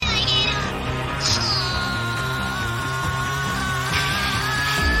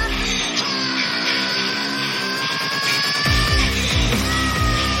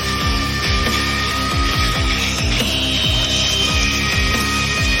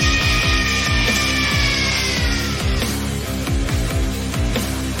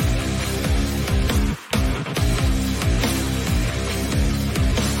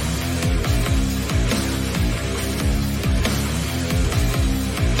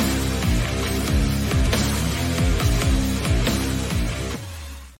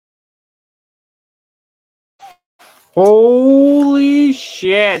Holy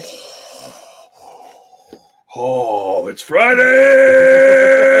shit. Oh, it's Friday!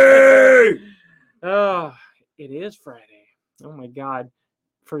 Oh, it is Friday. Oh my God.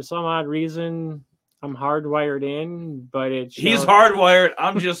 For some odd reason, I'm hardwired in, but it shows... He's hardwired.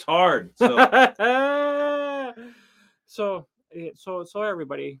 I'm just hard. So, so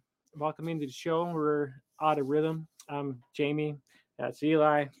everybody, welcome into the show. We're Out of Rhythm. I'm Jamie. That's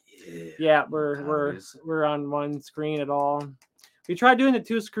Eli. Yeah, we're on one screen at all. We tried doing the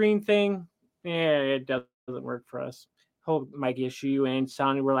two screen thing. Yeah, it doesn't work for us. Whole mic issue and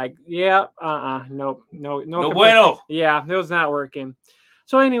sounding. We're like, yeah, nope, no bueno. Yeah, it was not working.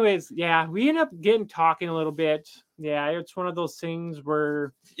 So, anyways, yeah, we ended up getting talking a little bit. Yeah, it's one of those things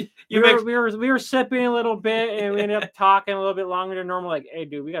where we were sipping a little bit and we ended up talking a little bit longer than normal. Like, hey,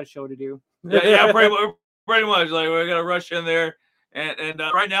 dude, we got a show to do. Yeah, pretty much. Like we're gonna rush in there, and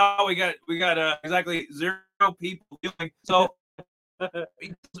right now we got exactly 0 people doing. So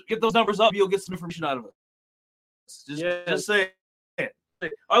get those numbers up, you'll get some information out of it. Just say it.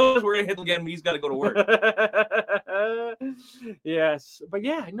 Otherwise, we're gonna hit him again. He's got to go to work. Yes, but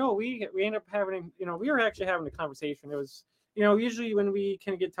yeah, no, we end up having, we were actually having a conversation. It was, usually when we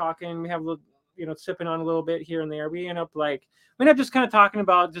can get talking, we have a little, sipping on a little bit here and there. We end up just kind of talking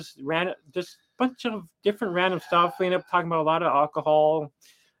about just a bunch of different random stuff. We end up talking about a lot of alcohols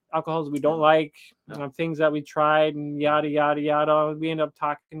we don't like, things that we tried, and yada yada yada. We end up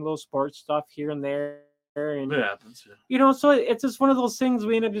talking a little sports stuff here and there. And it happens, yeah. So it's just one of those things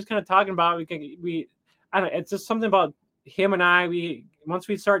we end up just kind of talking about. I don't know, it's just something about him and I. Once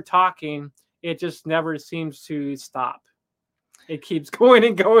we start talking, it just never seems to stop. It keeps going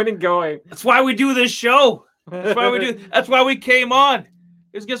and going and going. That's why we do this show. That's why we came on.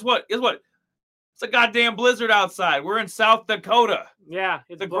 Because guess what? It's a goddamn blizzard outside. We're in South Dakota. Yeah,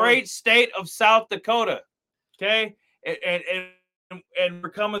 it's the great state of South Dakota. Okay, and we're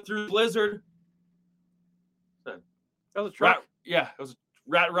coming through blizzard. That was a truck. It was a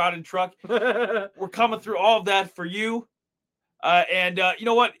rat-rotted truck. We're coming through all of that for you. And you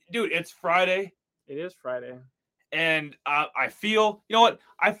know what, dude? It's Friday. It is Friday. And I feel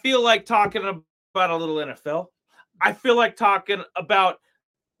like talking about a little NFL. I feel like talking about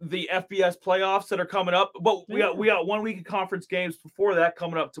the FBS playoffs that are coming up. But we got 1 week of conference games before that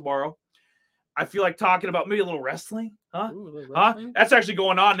coming up tomorrow. I feel like talking about maybe a little wrestling. Huh? Ooh, a little wrestling? That's actually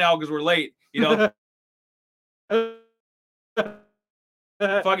going on now because we're late.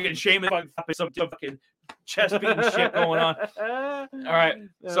 Fucking Sheamus, some fucking chest beating shit going on. All right,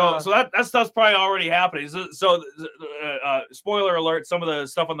 so that stuff's probably already happening. So spoiler alert: some of the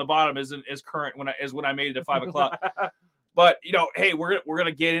stuff on the bottom is current when I made it at 5 o'clock. But hey, we're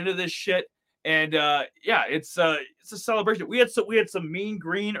gonna get into this shit, and it's a celebration. We had some Mean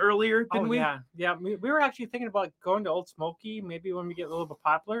Green earlier, didn't we? Yeah. We were actually thinking about going to Old Smoky maybe when we get a little bit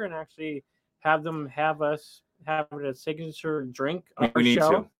popular and actually have them have us have a signature drink on our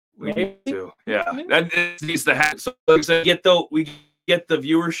show. We need to. Yeah. That needs to happen. So we get the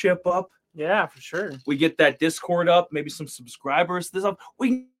viewership up. Yeah, for sure. We get that Discord up, maybe some subscribers. We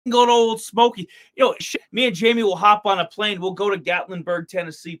can go to Old Smoky. Me and Jamie will hop on a plane. We'll go to Gatlinburg,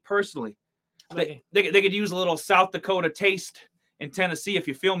 Tennessee personally. They could use a little South Dakota taste in Tennessee, if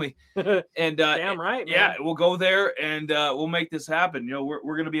you feel me. And damn right, man. Yeah, we'll go there and we'll make this happen. We're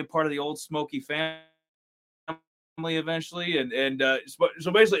going to be a part of the Old Smoky family eventually, and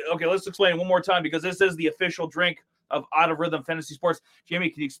so basically, okay, let's explain one more time because this is the official drink of Out of Rhythm Fantasy Sports. Jamie,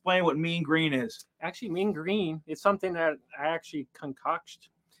 can you explain what Mean Green is? Actually, Mean Green is something that I actually concocted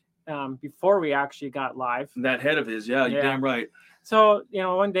before we actually got live. That head of his, yeah, you're damn right. So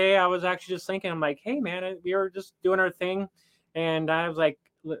one day I was actually just thinking, I'm like, hey man, we were just doing our thing, and I was like,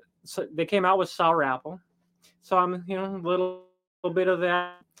 so they came out with sour apple, so I'm a little bit of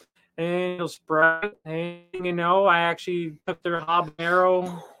that. And Sprite, and I actually took their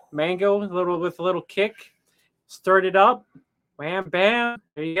habanero mango with a little kick, stirred it up, wham bam,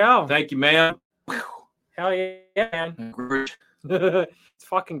 there you go. Thank you, man. Hell yeah, man. It's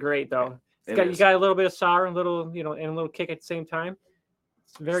fucking great though. You got a little bit of sour, and a little and a little kick at the same time.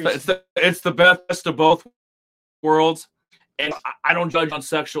 It's the best of both worlds, and I don't judge on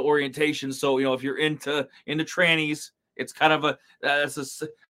sexual orientation. So if you're into trannies, it's kind of a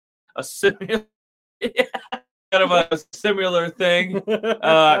similar thing.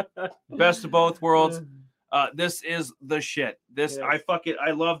 Best of both worlds. This is the shit. I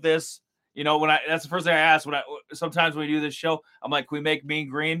love this. That's the first thing I ask sometimes when we do this show, I'm like, can we make Mean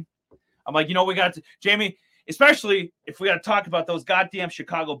Green? I'm like, we got to, Jamie, especially if we got to talk about those goddamn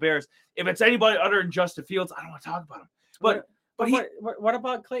Chicago Bears. If it's anybody other than Justin Fields, I don't want to talk about him. But what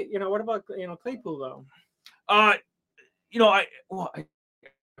about Clay? What about Claypool though? I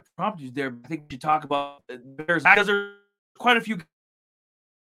prompted you there. But I think you talk about Bears because there's quite a few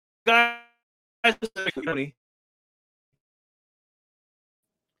guys. And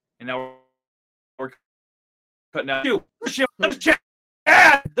now we're cutting out you.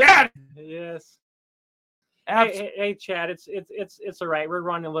 Yes. Hey, Chad, it's all right. We're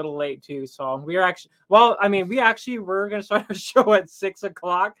running a little late too, so we are actually. Well, I mean, we were gonna start our show at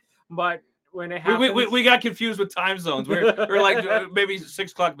 6:00, but when it happens, we got confused with time zones. We're like maybe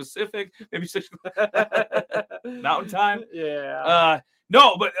 6:00 Pacific, maybe 6 Mountain Time. Yeah.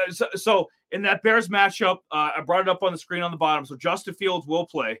 No, but so in that Bears matchup, I brought it up on the screen on the bottom. So Justin Fields will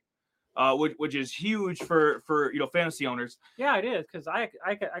play. Which is huge for fantasy owners. Yeah, it is because I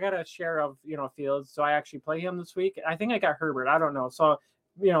got a share of Fields, so I actually play him this week. I think I got Herbert. I don't know, so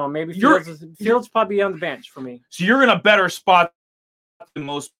maybe Fields probably on the bench for me. So you're in a better spot than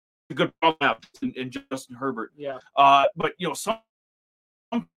most good in Justin Herbert. Yeah. But some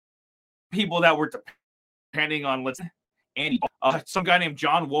people that were depending on Andy, some guy named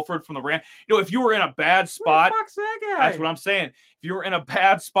John Wolford from the Rams. If you were in a bad spot, fuck's that guy? That's what I'm saying. If you were in a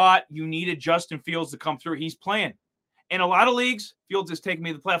bad spot, you needed Justin Fields to come through. He's playing. In a lot of leagues, Fields is taking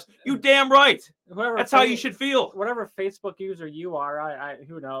me to the playoffs. You damn right. That's how you should feel. Whatever Facebook user you are, I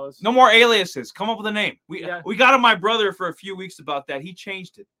who knows? No more aliases. Come up with a name. We got on my brother for a few weeks about that. He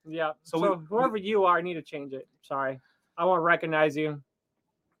changed it. Yeah. So whoever you are, I need to change it. Sorry, I won't recognize you.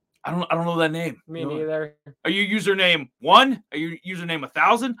 I don't know that name. Me neither. Are you username 1? Are you username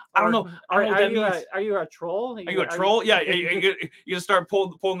 1,000? I don't know. Are you a troll? Are you a troll? Yeah. You gonna start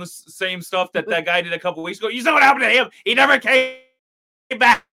pulling the same stuff that guy did a couple weeks ago. You know what happened to him? He never came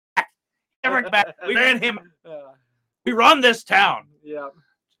back. We ran him. We run this town. Yeah.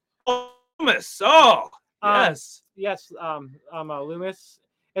 Loomis. Oh, yes. Yes. Loomis.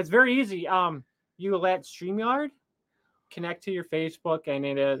 It's very easy. You let StreamYard connect to your Facebook, and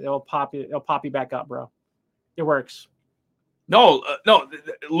it'll pop you back up, bro. It works. No. For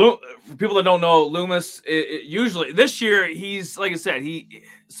people that don't know, Loomis usually this year he's like I said, he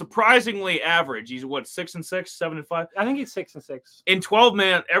surprisingly average. He's what 6-6, 7-5. I think he's 6-6 in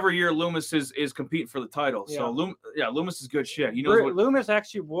 12-man every year. Loomis is competing for the title. Yeah. So Loomis is good shit. He knows Loomis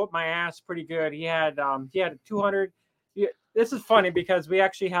actually whooped my ass pretty good. He had 200. This is funny because we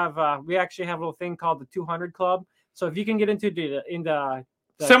actually have a little thing called the 200 Club. So if you can get into the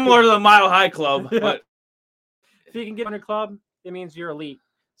similar to the Mile High Club, but if you can get into the club, it means you're elite.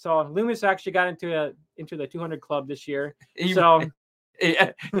 So Loomis actually got into the 200 Club this year. He's the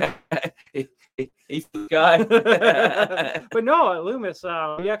guy. But no, Loomis,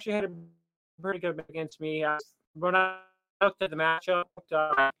 he actually had a pretty good match against me. When I looked at the matchup,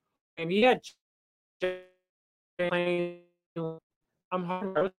 and he had I'm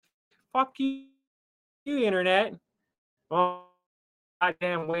hard. Fuck you, internet. Well,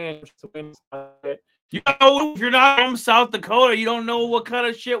 goddamn win. If you're not from South Dakota, you don't know what kind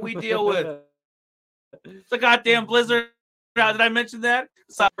of shit we deal with. It's a goddamn blizzard. Did I mention that?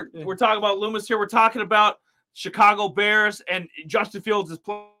 So we're talking about Loomis here. We're talking about Chicago Bears, and Justin Fields is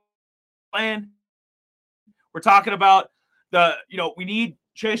playing. We're talking about we need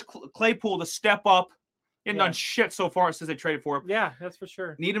Chase Claypool to step up. He hasn't done shit so far since they traded for him. Yeah, that's for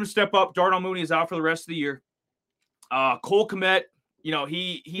sure. Need him to step up. Darnell Mooney is out for the rest of the year. Cole Kmet,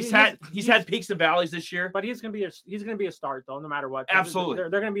 he's had peaks and valleys this year, but he's gonna be a start though, no matter what. Absolutely,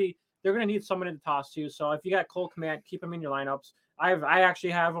 they're gonna need someone to toss to. So if you got Cole Kmet, keep him in your lineups. I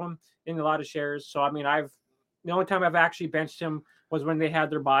actually have him in a lot of shares. So I mean, the only time I've actually benched him was when they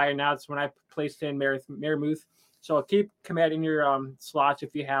had their bye, and that's when I placed in Maramuth. So keep Kmet in your slots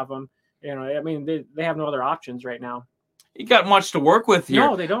if you have them. I mean, they have no other options right now. You got much to work with here.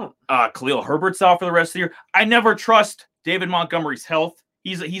 No, they don't. Khalil Herbert's out for the rest of the year. I never trust David Montgomery's health.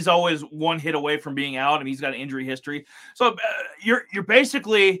 He's always one hit away from being out, and he's got an injury history. So you're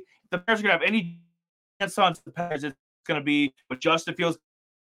basically, the Bears are going to have any chance on the Packers. It's going to be with Justin Fields.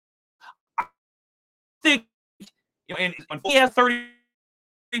 I think and he has 30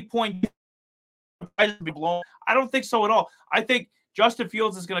 point be blown. I don't think so at all. I think Justin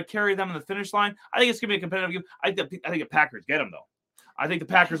Fields is going to carry them in the finish line. I think it's going to be a competitive game. I think the Packers get him though. I think the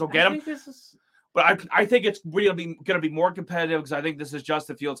Packers will get him. But I think it's really going to be more competitive because I think this is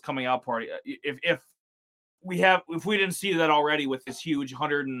Justin Fields' coming out party. If we didn't see that already with this huge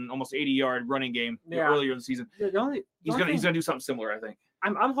 100 and almost 80-yard running game earlier in the season, he's going to do something similar. I think.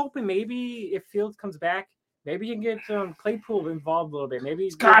 I'm hoping maybe if Fields comes back, maybe you can get Claypool involved a little bit. Maybe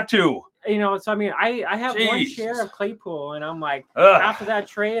he's got to. So I mean, I have one share of Claypool, and I'm like, after that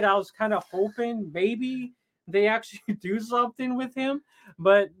trade, I was kind of hoping maybe they actually do something with him,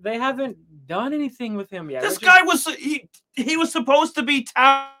 but they haven't done anything with him yet. This guy was he was supposed to be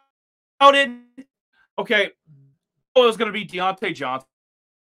touted. Okay, it was going to be Deontay Johnson.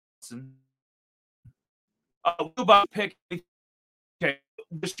 About pick. Okay,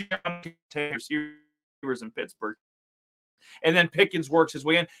 this year receivers in Pittsburgh, and then Pickens works his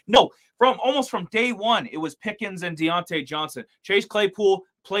way in. No, from day one, it was Pickens and Deontay Johnson. Chase Claypool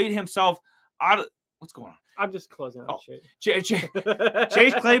played himself out of what's going on. I'm just closing out shit.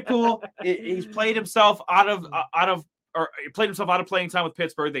 Chase Claypool, he's played himself out of playing time with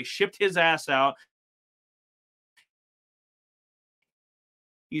Pittsburgh. They shipped his ass out.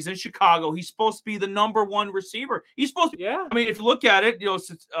 He's in Chicago. He's supposed to be the number one receiver. He's supposed to be. Yeah. I mean, if you look at it, it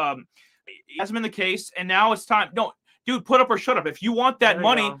hasn't been the case, and now it's time. No, dude, put up or shut up. If you want that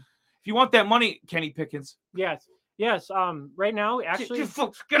money, Kenny Pickens. Yes. Right now, actually,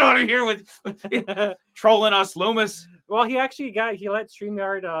 folks, get out of here with trolling us, Loomis. Well, he let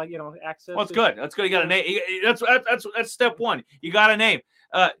StreamYard, access. Well, that's good. That's good. You got a name. That's step one. You got a name.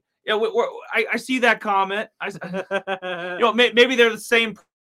 I see that comment. Maybe they're the same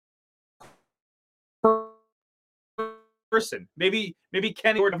person. Maybe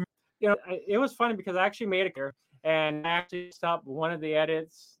Kenny. It was funny because I actually made a character and I actually stopped one of the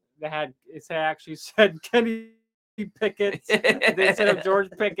edits that actually said Kenny Pickett instead of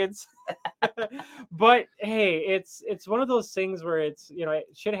George Pickens. But hey, it's one of those things where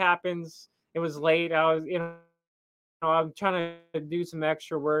shit happens. It was late. I was I'm trying to do some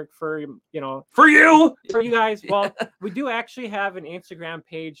extra work for you guys. Well, we do actually have an Instagram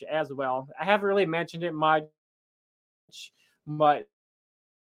page as well. I haven't really mentioned it much, but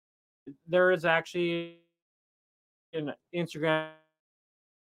there is actually an Instagram.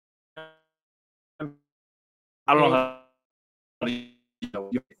 I don't know how we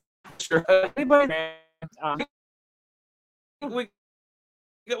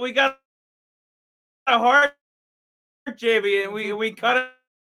got a heart, JB, and we cut it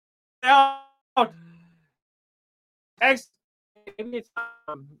out. Maybe it's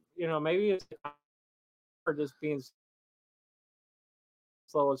maybe it's for just being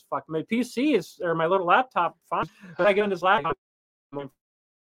slow as fuck. My PC or my little laptop fine, but I get on this laptop.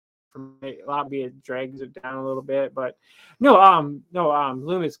 It drags it down a little bit, but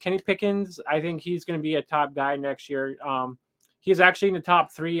Loomis, Kenny Pickens, I think he's going to be a top guy next year. He's actually in the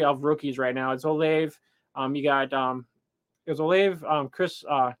top 3 of rookies right now. It's Olave. You got Olave, Chris,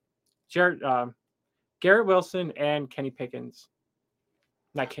 Garrett Wilson, and Kenny Pickens.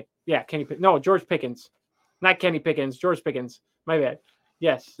 George Pickens, not Kenny Pickens. George Pickens. My bad.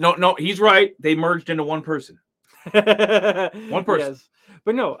 Yes. No, he's right. They merged into one person. One person. Yes.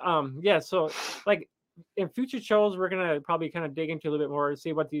 But so like in future shows, we're gonna probably kind of dig into a little bit more,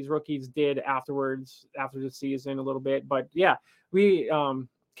 see what these rookies did after the season a little bit. But yeah, we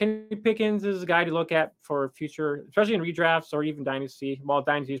Kenny Pickens is a guy to look at for future, especially in redrafts or even dynasty. Well,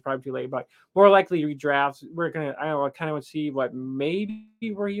 dynasty is probably too late, but more likely redrafts. I kind of want to see where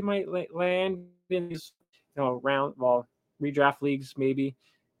he might land in these redraft leagues. Maybe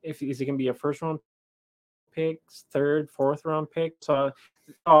if he can be a first round picks, 3rd, 4th round pick. So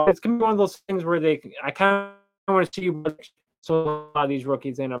it's gonna be one of those things where I kind of want to see so a lot of these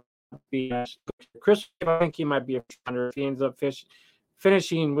rookies end up being Chris. I think he might be a runner if he ends up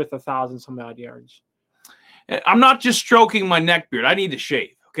finishing with 1,000 some odd yards. I'm not just stroking my neck beard. I need to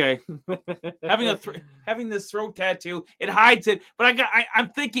shave. Okay, having this throat tattoo, it hides it. But I'm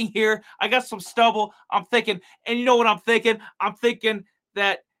thinking here. I got some stubble. I'm thinking, and you know what I'm thinking? I'm thinking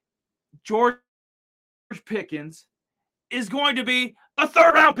that George Pickens is going to be a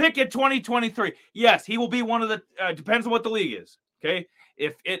 3rd round pick in 2023. Yes, he will be one of the depends on what the league is. Okay,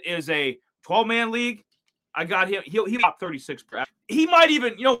 if it is a 12-man league, I got him. He'll top 36. He might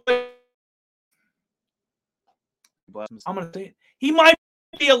even, I'm gonna say it. He might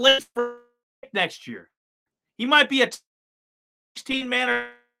be a list for next year. He might be a 16-man.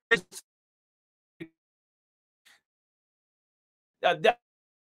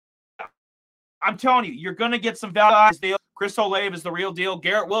 I'm telling you, you're going to get some value. Chris Olave is the real deal.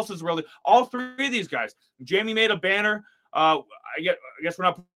 Garrett Wilson's the real deal. All 3 of these guys. Jamie made a banner. I guess we're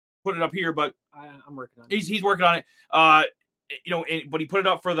not putting it up here, but I'm working on it. He's working on it. But he put it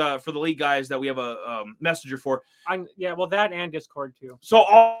up for the league guys that we have a messenger for. That and Discord too. So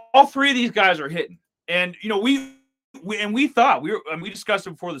all 3 of these guys are hitting, and we thought we discussed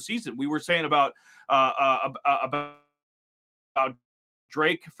it before the season. We were saying about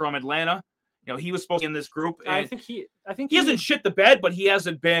Drake from Atlanta. He was supposed to be in this group. And I think he hasn't shit the bed, but he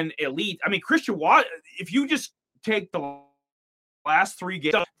hasn't been elite. I mean, Christian Watt, if you just take the last 3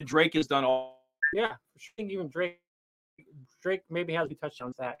 games, Drake has done all Yeah, I think even Drake maybe has 2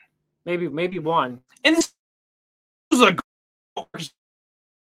 touchdowns. That maybe 1. And this was a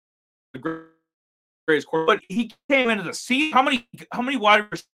greatest quarter, but he came into the season. How many wide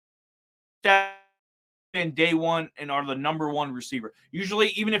receivers in day one and are the number 1 receiver? Usually,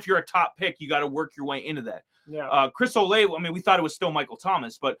 even if you're a top pick, you got to work your way into that. Yeah. Chris Olave, I mean, we thought it was still Michael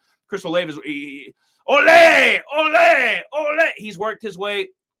Thomas, but Chris Olave is Ole. He's worked his way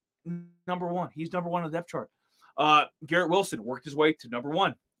number 1. He's number 1 on the depth chart. Garrett Wilson worked his way to number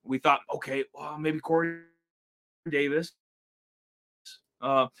 1. We thought, okay, well, maybe Corey Davis.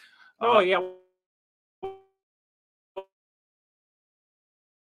 Yeah. Oh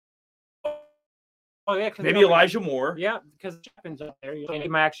yeah, maybe Elijah Moore. Yeah, because Chapman's up there. He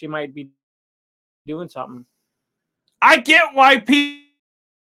actually might be doing something. I get why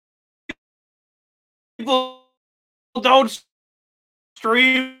people don't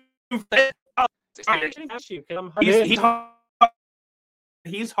stream. He's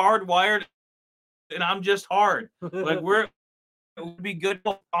hardwired, and I'm just hard. Like it would be good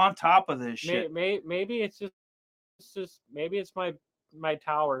on top of this shit. Maybe it's just maybe it's my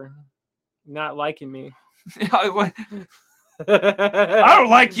tower not liking me. I don't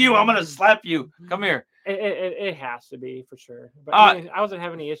like you. I'm gonna slap you. Come here. It has to be for sure. But I wasn't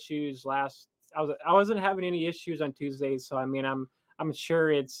having any issues I wasn't having any issues on Tuesdays, so I mean I'm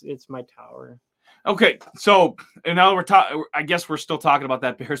sure it's my tower. Okay, so and now I guess we're still talking about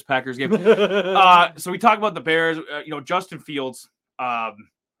that Bears Packers game. So we talk about the Bears. Justin Fields,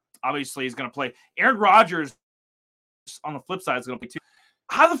 obviously is going to play. Aaron Rodgers, on the flip side, is going to play too.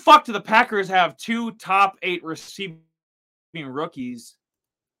 How the fuck do the Packers have 2 top 8 receiving rookies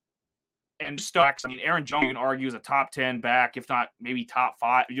and stocks? I mean, Aaron Jones, you can argue, is a top 10 back, if not maybe top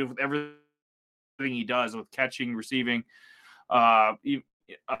 5, with everything he does with catching, receiving. How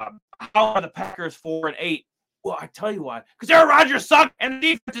are the Packers 4-8? Well, I tell you why. Because Aaron Rodgers sucked and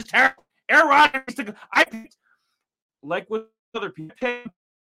the defense is terrible. Aaron Rodgers, I picked, like with other people,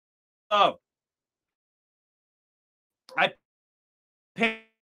 I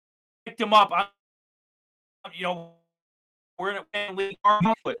picked him up. We're in a league.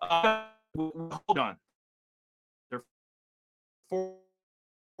 Hold on. They're 4-8.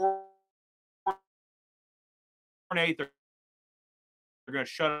 They're going to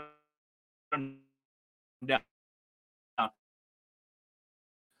shut them down.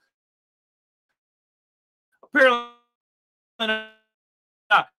 Apparently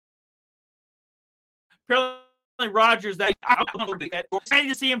Rodgers, I'm excited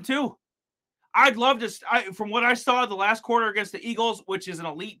to see him too. I'd love to. From what I saw the last quarter against the Eagles, which is an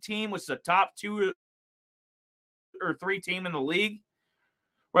elite team, which is a top 2 or 3 team in the league,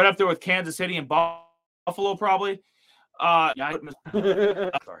 right up there with Kansas City and Buffalo, probably. Sorry.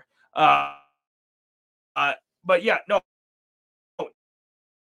 But yeah, no.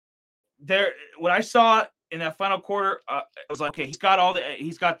 There, what I saw in that final quarter, it was like, okay, he's got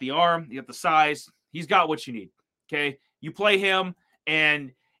the arm, you got the size, he's got what you need. Okay, you play him,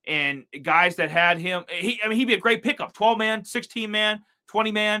 and guys that had him, he'd be a great pickup. 12-man, 16-man,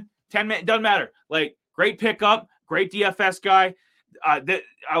 20-man, 10-man, doesn't matter. Like, great pickup, great DFS guy. I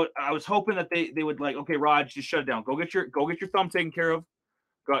was hoping that they would, like, okay, Raj, just shut it down. Go get your thumb taken care of.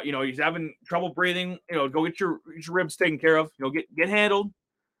 He's having trouble breathing. Go get your ribs taken care of. Get handled.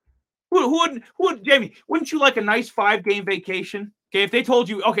 Who would, Jamie? Wouldn't you like a nice 5-game vacation? Okay, if they told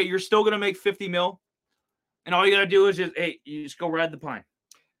you, okay, you're still gonna make $50 million, and all you gotta do is you just go ride the pine.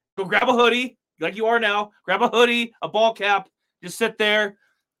 Go grab a hoodie like you are now. Grab a hoodie, a ball cap. Just sit there.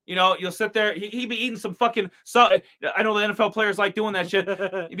 You'll sit there. He'd be eating some fucking. I know the NFL players like doing that shit.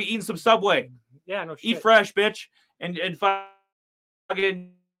 He'd be eating some Subway. Yeah, no shit. Eat fresh, bitch, and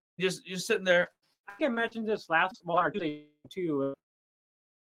fucking just sitting there. I can mention this last Tuesday too.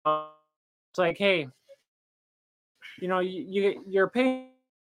 It's like, hey, you're paying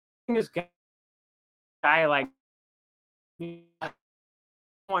this guy like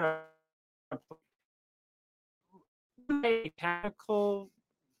want to tackle,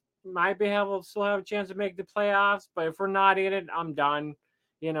 might be able to still have a chance to make the playoffs, but if we're not in it, I'm done.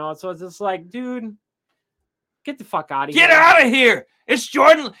 So it's just like, dude, get the fuck out of here. Get out of here. It's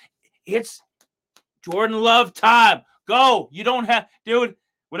Jordan Love time. Go. You don't have, dude,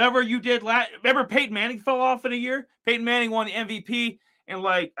 whatever you did remember Peyton Manning fell off in a year? Peyton Manning won the MVP in,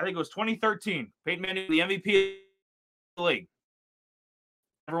 like, I think it was 2013. Peyton Manning, the MVP of the league.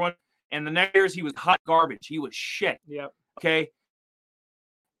 Everyone. And the next years he was hot garbage. He was shit. Yep. Okay.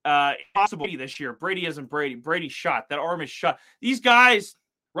 Possible this year. Brady isn't Brady. Brady's shot. That arm is shot. These guys,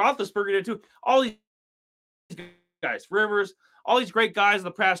 Roethlisberger did too. All these guys, Rivers, all these great guys in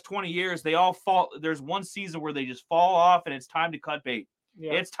the past 20 years, they all fall. There's one season where they just fall off, and it's time to cut bait.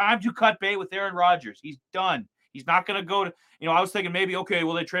 Yeah. It's time to cut bait with Aaron Rodgers. He's done. He's not going to go to, I was thinking maybe, okay,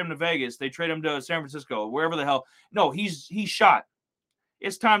 well, they trade him to Vegas. They trade him to San Francisco, wherever the hell. No, he's shot.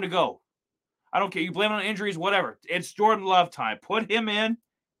 It's time to go. I don't care. You blame it on injuries, whatever. It's Jordan Love time. Put him in.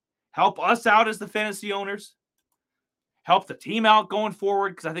 Help us out as the fantasy owners. Help the team out going forward,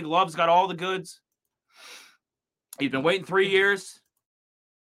 because I think Love's got all the goods. He's been waiting 3 years.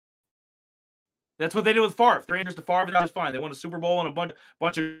 That's what they did with Favre. 3 years to Favre, that was fine. They won a Super Bowl and a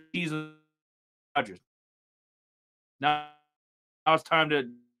bunch of seasons. Rodgers. Now it's time to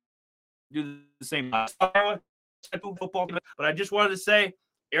do the same. Football, but I just wanted to say,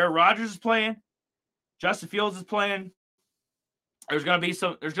 Aaron Rodgers is playing. Justin Fields is playing. There's gonna be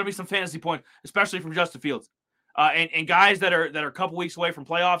some fantasy points, especially from Justin Fields, and guys that are a couple weeks away from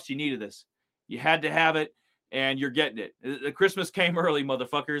playoffs. You needed this. You had to have it, and you're getting it. The Christmas came early,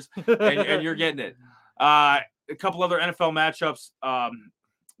 motherfuckers, and you're getting it. A couple other NFL matchups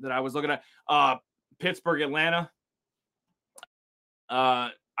that I was looking at. Pittsburgh, Atlanta.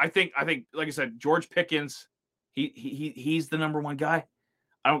 I think, like I said, George Pickens, he's the number one guy.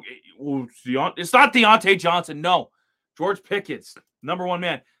 It's not Deontay Johnson. No, George Pickens, number one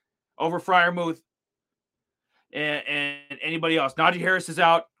man over Freiermuth and anybody else. Najee Harris is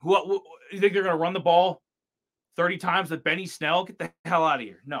out. Who you think they're going to run the ball 30 times with Benny Snell? Get the hell out of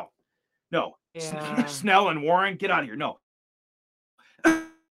here. No. Yeah. Snell and Warren, get out of here. No. There's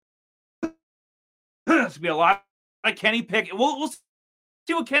going to be a lot of Kenny Pickett. We'll see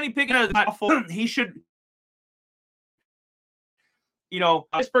what Kenny Pickett has. He should,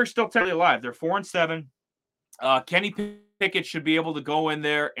 Pittsburgh's still technically alive. They're 4-7. Kenny Pickett should be able to go in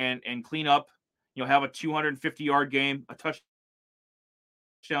there and clean up, have a 250-yard game, a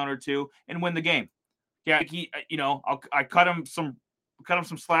touchdown or two, and win the game. Yeah, I cut him some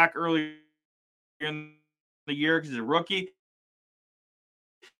slack earlier in the year because he's a rookie.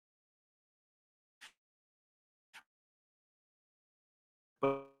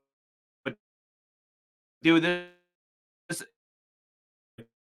 But dude, this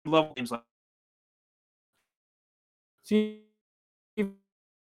level games like. See if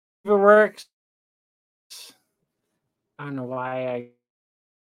it works. I don't know why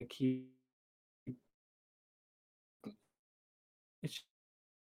I keep. It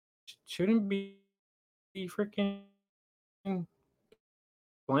shouldn't be freaking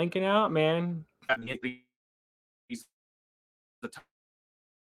blanking out, man. He's the top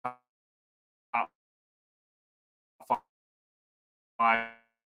 5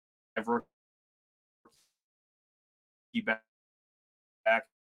 rookie back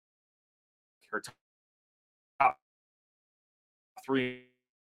or top 3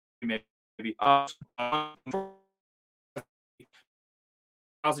 maybe 1,000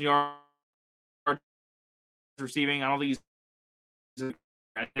 yards receiving. I don't think he's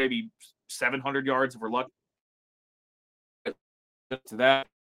maybe 700 yards if we're lucky. To that,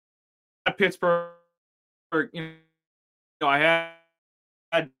 Pittsburgh, I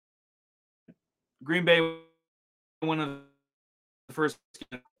had Green Bay win the first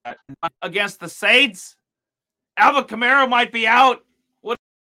against the Saints. Alvin Kamara might be out. What?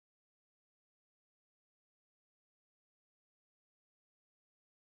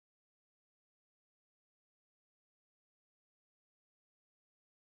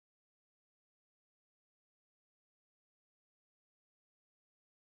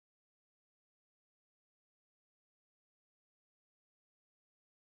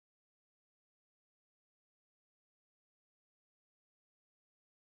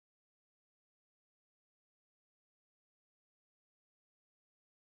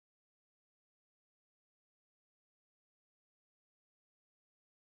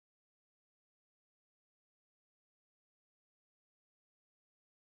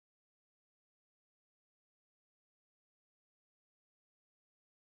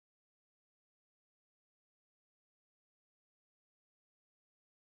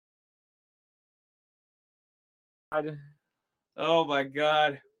 Oh my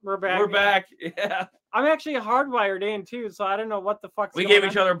God. We're back. We're back. Yeah. I'm actually hardwired in too, so I don't know what the fuck's we going gave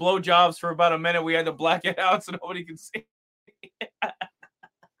on. each other blowjobs for about a minute. We had to black it out so nobody can see.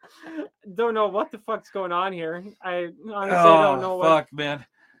 Don't know what the fuck's going on here. I honestly don't know what. Fuck, man.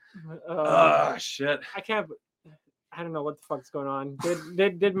 Shit. I don't know what the fuck's going on.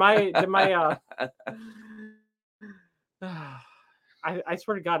 Did my I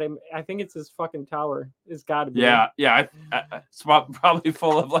swear to God, I think it's his fucking tower. It's got to be. Yeah. It's probably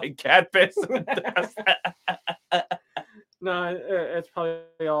full of like cat piss and dust. No, it's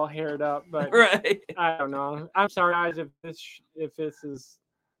probably all haired up, but Right. I don't know. I'm sorry, guys, if this is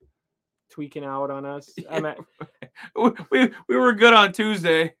tweaking out on us. I'm at We were good on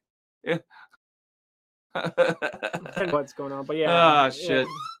Tuesday. Yeah. what's going on, but yeah, Ah, shit.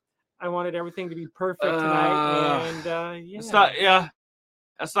 I wanted everything to be perfect tonight, and It's yeah,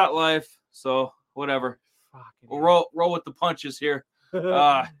 that's not life. So whatever. fucking We'll roll with the punches here.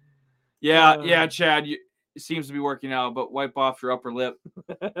 hell. Yeah, Chad, it seems to be working out, but wipe off your upper lip.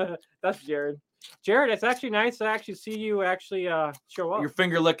 That's Jared. Jared, it's actually nice to actually see you actually show up. Your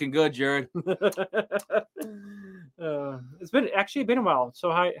finger licking good, Jared. It's been a while.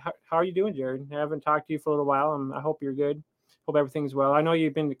 So how are you doing, Jared? I haven't talked to you for a little while, and I hope you're good. Hope everything's well. I know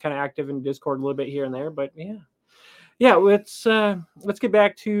you've been kind of active in Discord a little bit here and there, but yeah. Let's get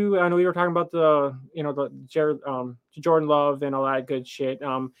back to. I know we were talking about the Jared Jordan Love and all that good shit.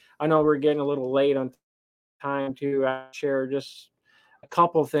 I know we're getting a little late on time to share just a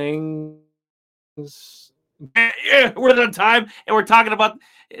couple things. Yeah, we're on time, and we're talking about.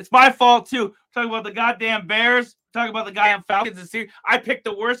 It's my fault too. We're talking about the goddamn Bears. We're talking about the goddamn Falcons. I picked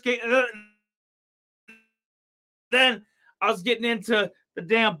the worst game. Then I was getting into the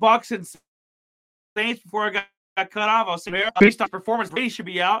damn Bucks and Saints before I got cut off. I was saying based on performance, Brady should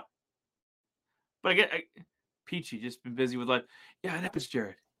be out. But Peachy just been busy with life. Yeah, that was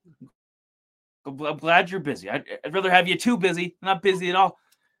Jared. I'm glad you're busy. I'd rather have you too busy, not busy at all.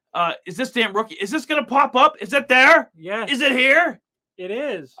 Is this damn rookie? Is this gonna pop up? Is it there? Yes. Is it here? It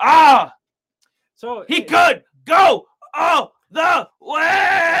is. So he could go all the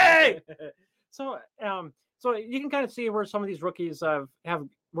way. So you can kind of see where some of these rookies have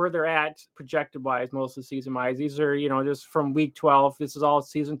where they're at projected wise, most of the season wise. These are just from week 12. This is all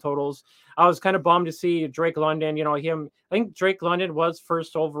season totals. I was kind of bummed to see Drake London. I think Drake London was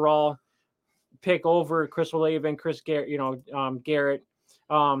first overall pick over Chris Olave and Chris Garrett. Garrett.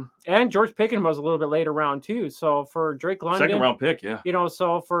 And George Pickens was a little bit later round too. So for Drake London, second round pick, yeah.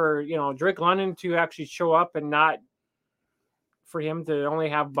 So for Drake London to actually show up and not for him to only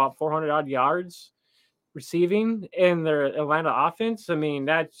have about 400 odd yards receiving in their Atlanta offense, I mean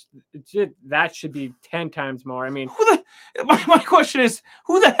that should be 10 times more. I mean, my question is,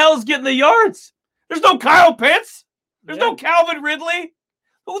 who the hell is getting the yards? There's no Kyle Pitts. There's no Calvin Ridley.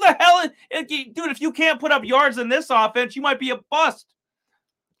 Who the hell dude? If you can't put up yards in this offense, you might be a bust.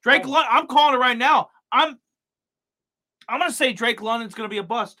 Drake London, I'm calling it right now. I'm going to say Drake London's going to be a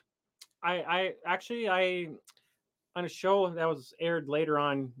bust. I on a show that was aired later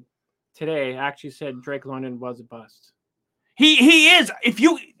on today, actually said Drake London was a bust. He is. If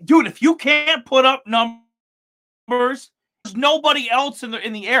you can't put up numbers, there's nobody else in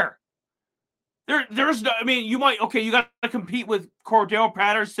the air. There's no, I mean, you got to compete with Cordell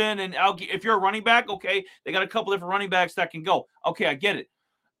Patterson and if you're a running back, okay, they got a couple different running backs that can go. Okay, I get it.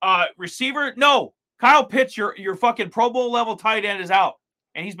 Receiver, no. Kyle Pitts, your fucking Pro Bowl level tight end is out,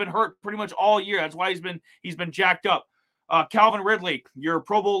 and he's been hurt pretty much all year. That's why he's been jacked up. Calvin Ridley, your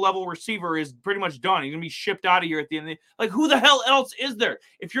Pro Bowl level receiver, is pretty much done. He's gonna be shipped out of here at the end of the who the hell else is there?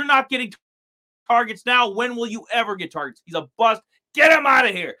 If you're not getting targets now, when will you ever get targets? He's a bust. Get him out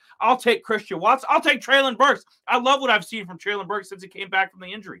of here. I'll take Christian Watson. I'll take Treylon Burks. I love what I've seen from Treylon Burks since he came back from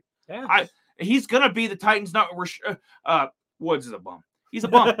the injury. Yeah. He's gonna be the Titans. Woods is a bum. He's a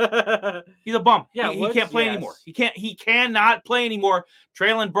bum. He's a bum. Yeah, he can't play anymore. He cannot play anymore.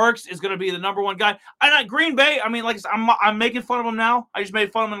 Treylon Burks is going to be the number one guy. And Green Bay, I mean, like I'm making fun of him now. I just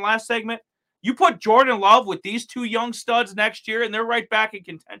made fun of him in the last segment. You put Jordan Love with these two young studs next year, and they're right back in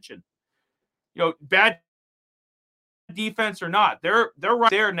contention. Bad defense or not, they're right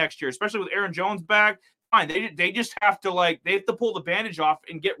there next year, especially with Aaron Jones back. Fine, they just have to pull the bandage off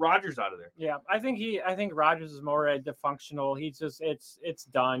and get Rodgers out of there. Yeah, I think Rodgers is more dysfunctional. He's just it's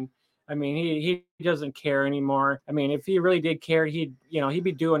done. I mean, he doesn't care anymore. I mean, if he really did care, he'd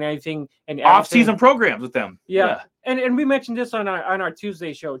be doing anything and off-season programs with them. Yeah. And we mentioned this on our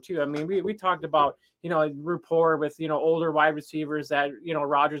Tuesday show too. I mean, we talked about rapport with older wide receivers that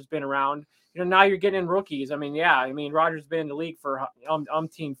Rodgers been around. Now you're getting in rookies. I mean, Rodgers been in the league for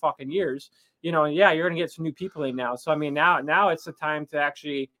umpteen fucking years. You're going to get some new people in now. So, I mean, now it's the time to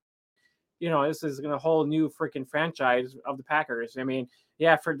actually, this is going to whole new freaking franchise of the Packers. I mean,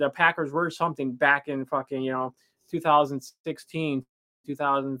 for the Packers were something back in fucking, 2016,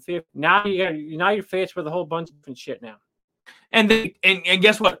 2015. Now you're faced with a whole bunch of different shit now. And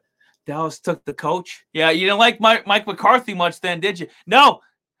guess what? Dallas took the coach. Yeah, you didn't like Mike McCarthy much then, did you? No,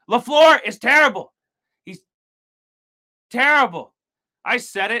 LaFleur is terrible. He's terrible. I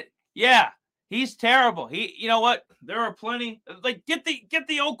said it. Yeah. He's terrible. You know what? There are plenty. Like get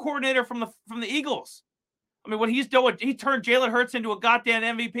the old coordinator from the Eagles. I mean, what he's doing, he turned Jalen Hurts into a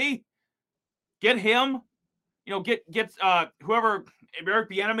goddamn MVP. Get him. Get whoever, Eric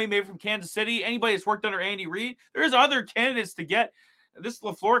Bieniemy, maybe from Kansas City, anybody that's worked under Andy Reid. There's other candidates to get. This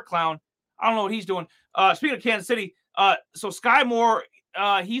LaFleur clown, I don't know what he's doing. Speaking of Kansas City, so Sky Moore,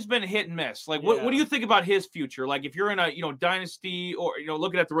 he's been hit and miss. Like, what do you think about his future? Like, if you're in a dynasty, or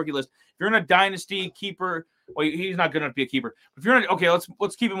looking at the rookie list, if you're in a dynasty keeper, well, he's not good enough to be a keeper. If you're in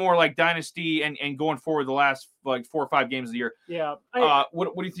let's keep it more like dynasty and going forward the last like 4 or 5 games of the year. Yeah.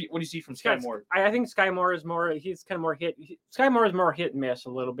 What do you think? What do you see from Sky Moore? I think Sky Moore is more. He's kind of more hit. Sky Moore is more hit and miss a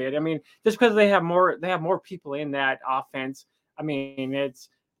little bit. I mean, just because they have more people in that offense. I mean, it's.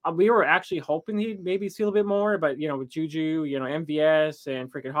 We were actually hoping he'd maybe see a little bit more, but with Juju, MVS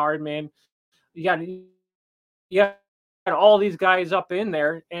and freaking Hardman, you got all these guys up in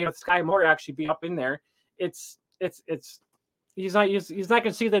there, and with Sky Moore actually be up in there, it's he's not going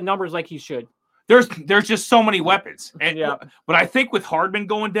to see the numbers like he should. There's just so many weapons, and but I think with Hardman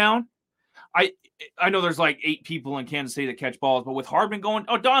going down, I know there's like 8 people in Kansas City that catch balls, but with Hardman going,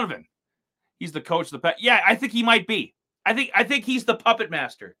 Donovan, he's the coach of the I think he might be. I think he's the puppet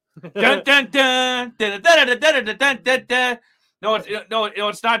master. Dun, dun, dun, dun, dun, dun, dun, dun, dun, dun, dun. No,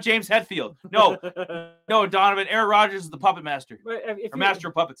 it's not James Hetfield. No, Donovan. Aaron Rodgers is the puppet master, or master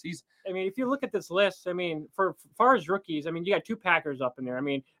of puppets. I mean, if you look at this list, I mean, for far as rookies, I mean, you got 2 Packers up in there. I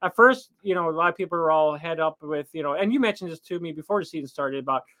mean, at first, a lot of people are all head up with, and you mentioned this to me before the season started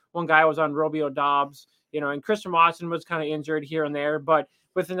about one guy was on Romeo Doubs, and Christian Watson was kind of injured here and there, but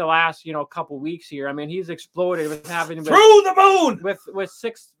within the last, couple weeks here, I mean, he's exploded with having through the moon with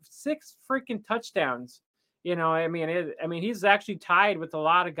six freaking touchdowns. I mean, he's actually tied with a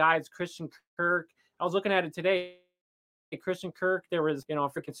lot of guys. Christian Kirk. I was looking at it today. Christian Kirk. There was,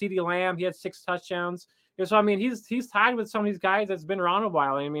 freaking CeeDee Lamb. He had 6 touchdowns. So I mean, he's tied with some of these guys that's been around a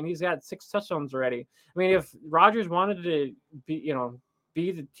while. I mean, he's got 6 touchdowns already. I mean, if Rodgers wanted to be,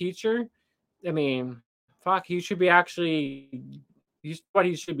 be the teacher, I mean, fuck, he should be actually. What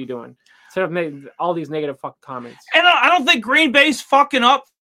he should be doing instead of making all these negative comments. And I don't think Green Bay's fucking up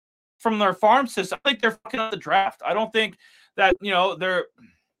from their farm system. I think they're fucking up the draft. I don't think that their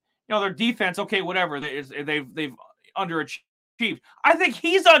defense. Okay, whatever. They've underachieved. I think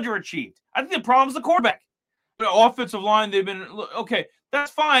he's underachieved. I think the problem's the quarterback. The offensive line. They've been okay. That's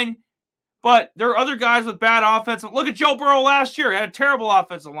fine. But there are other guys with bad offensive. Look at Joe Burrow last year. Had a terrible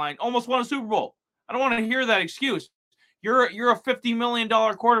offensive line. Almost won a Super Bowl. I don't want to hear that excuse. You're a $50 million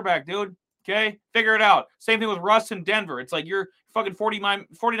quarterback, dude. Okay? Figure it out. Same thing with Russ in Denver. It's like you're fucking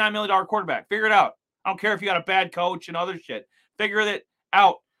 $49 million quarterback. Figure it out. I don't care if you got a bad coach and other shit. Figure it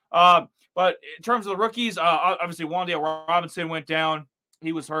out. But in terms of the rookies, obviously Wan'Dale Robinson went down.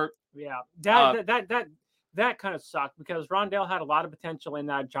 He was hurt. Yeah. That kind of sucked because Rondale had a lot of potential in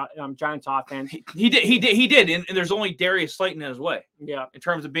that Giants offense. He did, and there's only Darius Slayton in his way. Yeah, in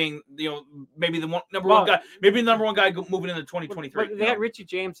terms of being maybe the number one guy, maybe the number one guy moving into 2023. But they had Richie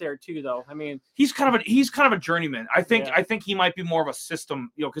James there too, though. I mean, he's kind of a journeyman. I think he might be more of a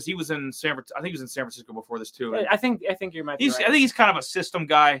system, because he was in San Francisco. I think he was in San Francisco before this too. I think you might. Right. I think he's kind of a system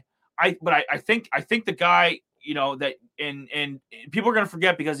guy. I think the guy. That and people are going to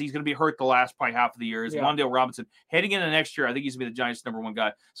forget because he's going to be hurt the last probably half of the year is Wan'Dale Robinson. Heading into next year, I think he's going to be the Giants' number one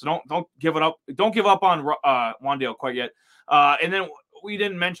guy. So don't give it up. Don't give up on Wan'Dale quite yet. And then we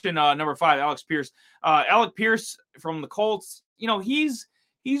didn't mention number 5, Alex Pierce. Alec Pierce from the Colts. He's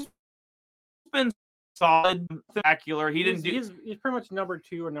been solid, spectacular. He's pretty much number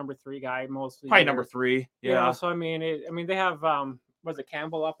 2 or number 3 guy mostly. Probably number 3. Yeah. So I mean, they have was it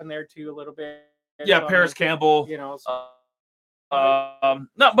Campbell up in there too a little bit. Yeah, Paris Campbell.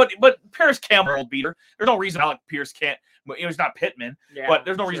 No, but Paris Campbell will beat her. There's no reason Alec Pierce can't. He's not Pittman, but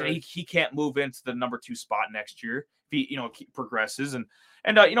there's no reason he can't move into the number 2 spot next year if he progresses. And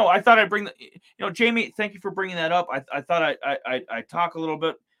I thought I'd bring Jamie. Thank you for bringing that up. I thought I'd talk a little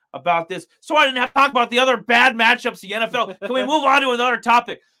bit about this, so I didn't have to talk about the other bad matchups in the NFL. Can we move on to another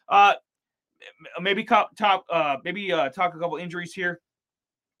topic? Maybe talk a couple injuries here.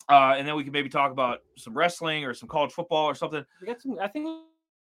 And then we can maybe talk about some wrestling or some college football or something. I think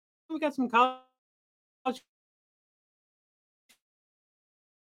we got some college.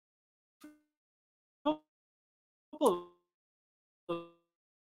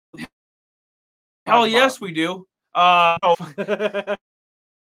 Hell yes, we do. Christian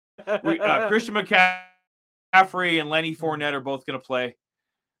McCaffrey and Lenny Fournette are both going to play.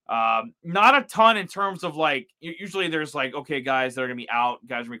 Not a ton in terms of usually there's okay, guys that are gonna be out,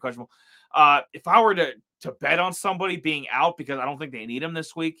 guys are gonna be questionable. If I were to bet on somebody being out because I don't think they need him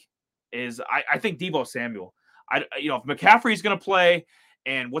this week, is I think Deebo Samuel. If McCaffrey's gonna play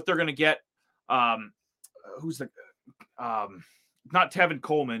and what they're gonna get, who's the not Tevin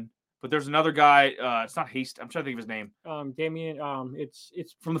Coleman, but there's another guy. It's not Haste. I'm trying to think of his name. Damian. It's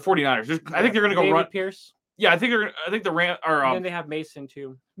from the 49ers. I think they're going to go David run. Pierce. Yeah, I think the Ram or and then they have Mason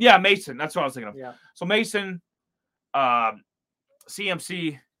too. Yeah, Mason. That's what I was thinking of. Yeah. So Mason,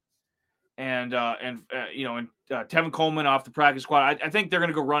 CMC, and Tevin Coleman off the practice squad. I think they're going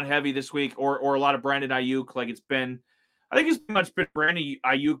to go run heavy this week, or a lot of Brandon Ayuk. Like it's been, I think it's pretty much been Brandon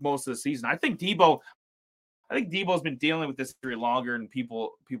Ayuk most of the season. I think Debo's been dealing with this injury longer than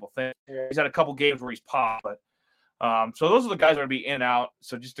people think. He's had a couple games where he's popped, but so those are the guys that are going to be in and out.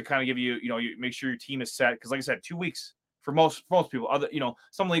 So just to kind of give you, you make sure your team is set, because like I said, 2 weeks for most people. Other,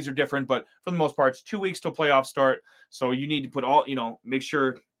 some leagues are different, but for the most part, it's 2 weeks to a playoff start. So you need to put all, make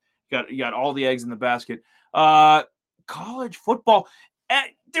sure you got all the eggs in the basket. College football,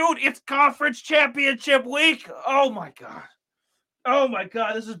 dude, it's conference championship week. Oh my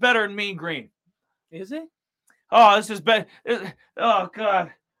god, this is better than Mean Green. Is it? Oh, this is better. Oh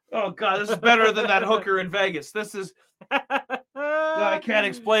god, this is better than that hooker in Vegas. This is. I can't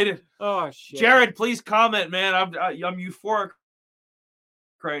explain it. Oh shit, Jared, please comment, man. I'm euphoric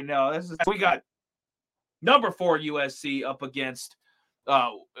right now. We got number 4 USC up against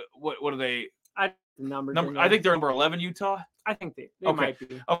what are they? I think they're number 11 Utah. I think they okay. might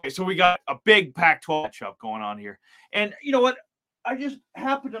be. Okay, so we got a big Pac-12 matchup going on here, and you know what? I just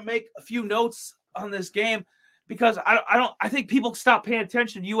happened to make a few notes on this game because I think people stopped paying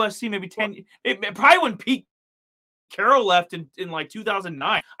attention to USC maybe 10. Probably when Pete Carroll left in like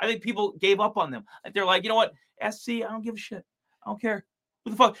 2009. I think people gave up on them. They're like, you know what, SC, I don't give a shit. I don't care.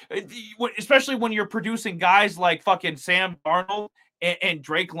 What the fuck? Especially when you're producing guys like fucking Sam Darnold and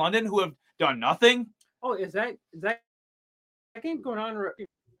Drake London who have done nothing. Oh, is that game going on?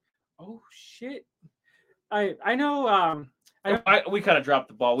 Oh shit! I know. We kind of dropped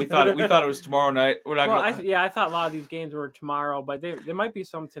the ball. We thought it was tomorrow night. We're not. Well, I thought a lot of these games were tomorrow, but there might be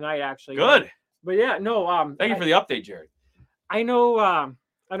some tonight actually. Good. But yeah, no. Thank you for the update, Jared. I know,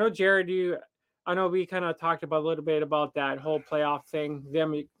 Jared. I know we kind of talked about a little bit about that whole playoff thing.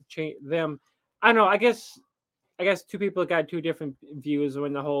 Them. I know. I guess two people got two different views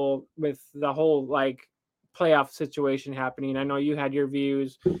with the whole like playoff situation happening. I know you had your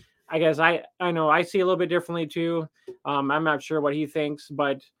views. I guess I know I see a little bit differently too. I'm not sure what he thinks,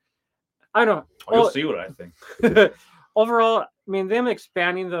 but I don't know. You'll see what I think. Overall, I mean, them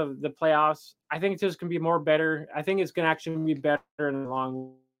expanding the playoffs, I think it's just going to be more better. I think it's going to actually be better in the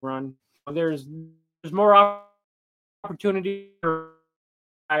long run. There's more opportunity.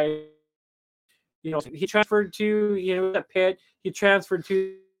 He transferred to the Pitt. He transferred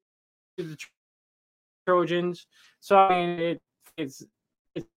to the Trojans. So I mean, it's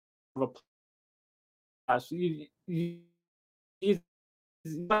a plus.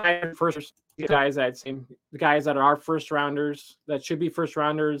 First guys the guys that are our first rounders, that should be first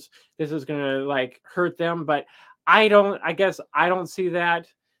rounders, this is gonna like hurt them, but I guess I don't see that.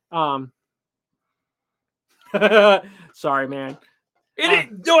 Sorry, man. You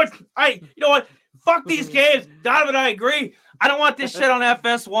know what? Fuck these games. Donovan and I agree. I don't want this shit on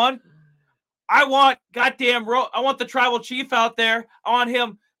FS1. I want I want the tribal chief out there. I want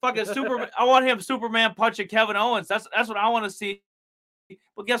him fucking Superman. I want him Superman punching Kevin Owens. That's what I want to see.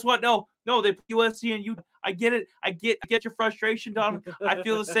 But guess what? No, they put USC and you. I get it. I get your frustration, Don. I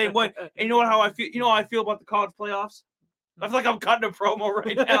feel the same way. And you know what? How I feel. You know how I feel about the college playoffs. I feel like I'm cutting a promo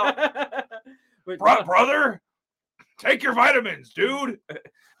right now. Brother, take your vitamins, dude.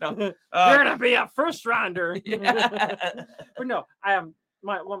 No, you're gonna be a first rounder. But no,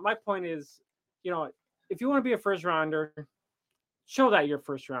 my point is, if you want to be a first rounder, show that you're a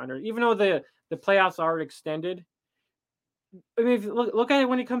first rounder. Even though the playoffs are extended. I mean, if look at it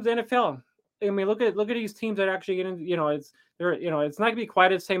when it comes to NFL. I mean, look at these teams that are actually getting. It's not gonna be quite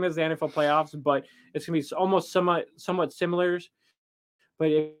the same as the NFL playoffs, but it's gonna be almost somewhat similar.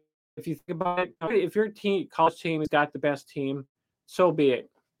 But if you think about it, if your college team has got the best team, so be it.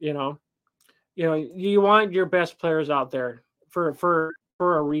 You want your best players out there for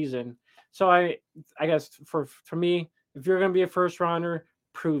a reason. So I guess for me, if you're gonna be a first rounder,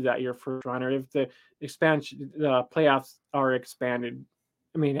 prove that you're a first rounder. If the playoffs are expanded,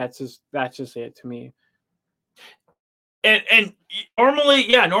 I mean that's just it to me. And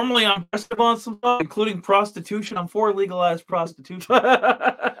normally I'm aggressive on some stuff, including prostitution. I'm for legalized prostitution.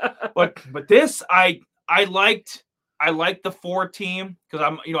 but this I liked the 4 team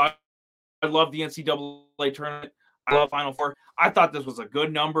because I love the NCAA tournament. I love Final Four. I thought this was a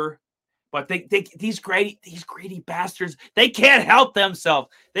good number. But these greedy bastards, they can't help themselves.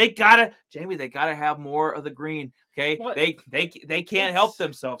 They gotta have more of the green. Okay, well, they can't help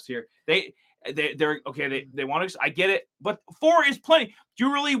themselves here. They're okay. They want to. I get it, but 4 is plenty. Do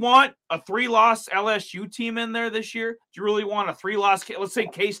you really want a 3-loss LSU team in there this year? Do you really want a 3-loss? Let's say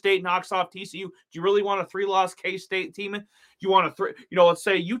K-State knocks off TCU. Do you really want a 3-loss K-State team in? Do you want a 3? Let's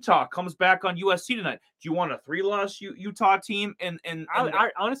say Utah comes back on USC tonight. Do you want a 3-loss Utah team? I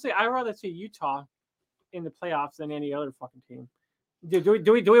honestly, I'd rather see Utah in the playoffs than any other fucking team. Do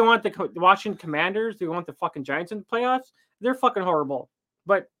we want the Washington Commanders? Do we want the fucking Giants in the playoffs? They're fucking horrible,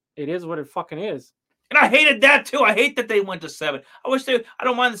 but it is what it fucking is. And I hated that too. I hate that they went to 7. I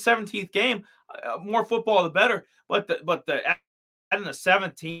don't mind the 17th game. More football, the better. But adding the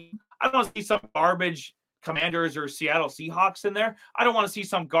 17th, I don't want to see some garbage Commanders or Seattle Seahawks in there. I don't want to see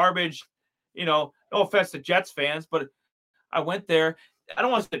some garbage, no offense to Jets fans, but I went there. I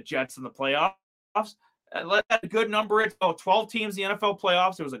don't want to see the Jets in the playoffs. Let that good number. It's 12 teams in the NFL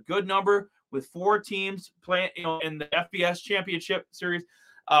playoffs. It was a good number with 4 teams playing, in the FBS championship series.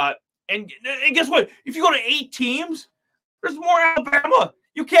 And guess what? If you go to 8 teams, there's more Alabama.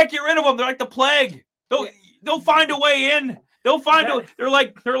 You can't get rid of them. They're like the plague. They'll find a way in. They'll find a. They're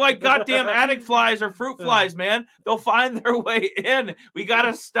like goddamn attic flies or fruit flies, man. They'll find their way in. We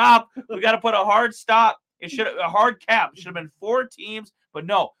gotta stop. We gotta put a hard stop. A hard cap. It should have been 4 teams, but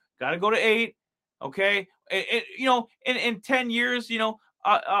no, gotta go to 8. Okay, in 10 years,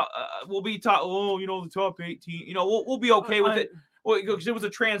 we'll be taught. The top 18. We'll be okay with it. Well, because it was a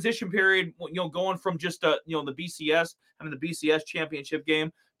transition period, going from just the BCS, the BCS championship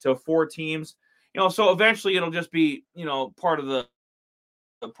game to 4 teams, so eventually it'll just be, part of the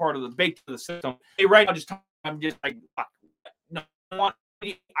baked to the system. Hey, right now, I'm just like, no,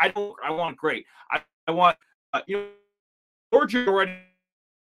 I want great. I want, Georgia already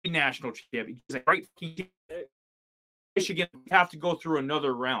national champion. He's a great team. Michigan have to go through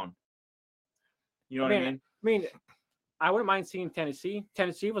another round. You know what I mean? I wouldn't mind seeing Tennessee.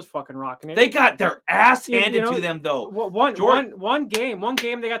 Tennessee was fucking rocking it. They got their ass handed to them, though. One game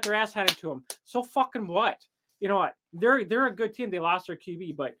they got their ass handed to them. So fucking what? You know what? They're a good team. They lost their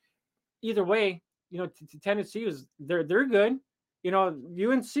QB, but either way, Tennessee they're good.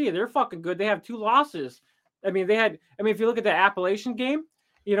 UNC, they're fucking good. They have 2 losses. If you look at the Appalachian game,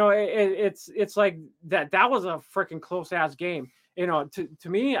 it's like that was a freaking close ass game. To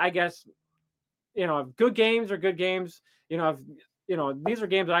me, I guess, good games are good games. These are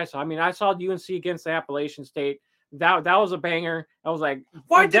games that I saw. I saw UNC against the Appalachian State. That was a banger. I was like,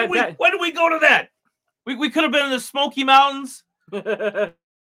 why did we go to that? We could have been in the Smoky Mountains. Not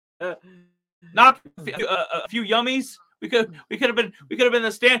a few yummies. We could have been in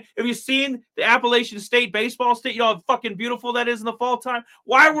the stand. Have you seen the Appalachian State baseball state? You know how fucking beautiful that is in the fall time.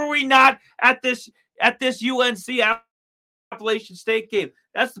 Why were we not at this UNC Appalachian State game?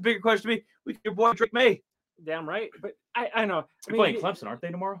 That's the bigger question to me. We your boy Drake May. Damn right, but I know they're playing Clemson, aren't they,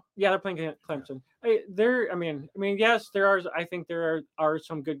 tomorrow? Yeah, they're playing Clemson. Yes, there are. I think there are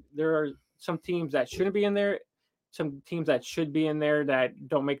some good. There are some teams that shouldn't be in there. Some teams that should be in there that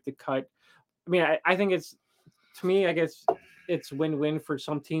don't make the cut. I think it's. To me, I guess it's win-win for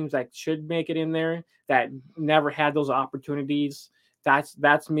some teams that should make it in there that never had those opportunities.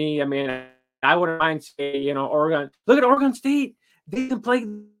 That's me. I wouldn't mind saying, Oregon. Look at Oregon State. They can play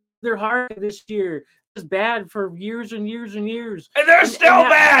their heart this year. It's bad for years and years and years. And they're still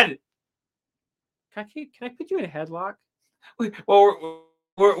bad. Can I put you in a headlock? Well,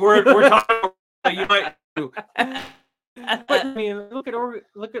 we're talking. You might do. But look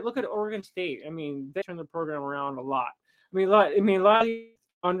at Oregon State. They turned the program around a lot. A lot of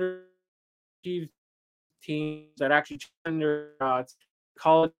underachieved teams that actually turn their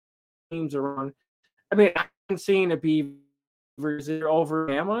college teams around. I haven't seen a Beavers over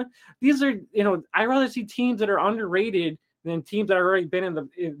Bama. These are, I rather see teams that are underrated than teams that have already been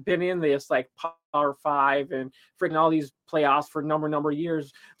in this like Power 5 and freaking all these playoffs for a number of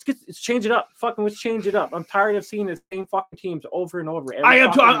years. Let's change it up. Let's change it up. I'm tired of seeing the same fucking teams over and over. I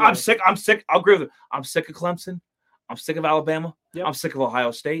am too. I'm sick. I'll agree with you. I'm sick of Clemson. I'm sick of Alabama. Yep. I'm sick of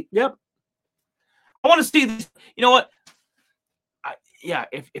Ohio State. Yep. I want to see this. You know what?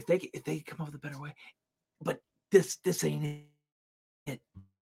 If they come up with a better way, but this ain't it.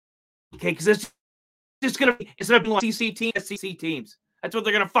 Okay, because it's just gonna be instead of being like SEC teams. That's what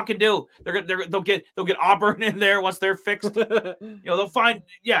they're gonna fucking do. They'll get Auburn in there once they're fixed. They'll find.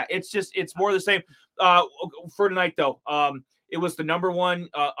 Yeah, it's more the same. For tonight though, it was the number one.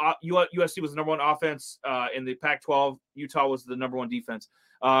 USC was the number 1 offense in the Pac-12. Utah was the number 1 defense.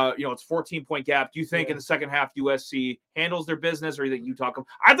 It's 14-point gap. Do you think in the second half USC handles their business, or do you think Utah come?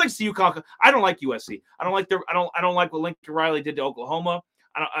 I'd like to see UConn. I don't like USC. I don't like what Lincoln Riley did to Oklahoma.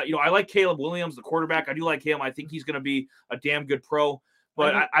 I like Caleb Williams, the quarterback. I do like him. I think he's going to be a damn good pro.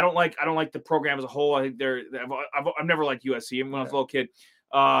 but I don't like the program as a whole. I think I've never liked USC. Even when I was a little kid.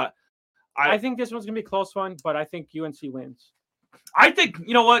 I think this one's gonna be a close one, but I think UNC wins. I think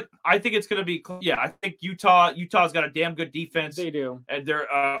you know what? I think it's gonna be. Yeah, I think Utah's got a damn good defense. They do, and they're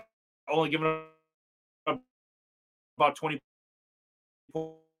only giving up about 20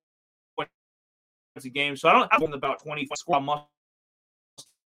 points a game. So I don't have about 20 score muster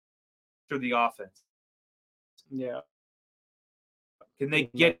the offense. Yeah. Can they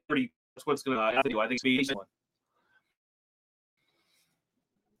get pretty? That's what's gonna do. I think it's be one.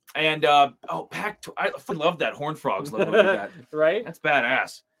 And I love that Horned Frogs logo. That. Right? That's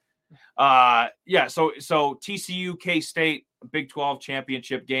badass. Yeah. So TCU K-State Big 12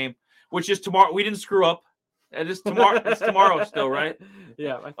 championship game, which is tomorrow. We didn't screw up. It is tomorrow. It's tomorrow still, right?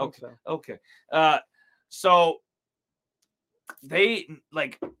 Yeah, I think so. Okay. So they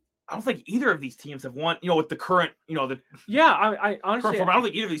I don't think either of these teams have won. With the current, I honestly, I don't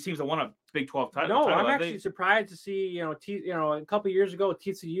think either of these teams have won a Big 12 title. No, I'm actually surprised to see. A couple of years ago,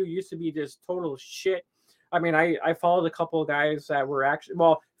 TCU used to be just total shit. I mean, I followed a couple of guys that were actually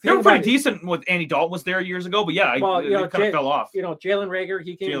they were pretty decent with Andy Dalton was there years ago, but yeah, they kind of fell off. Jalen Reagor,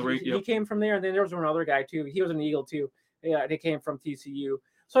 he came from there, and then there was another guy too. He was an Eagle too. Yeah, they came from TCU.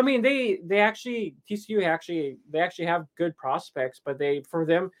 So I mean, TCU actually have good prospects, but I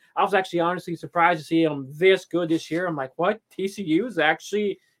was actually honestly surprised to see them this good this year. I'm like, what? TCU is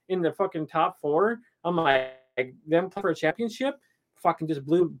actually in the fucking top 4. I'm like, them for a championship, fucking just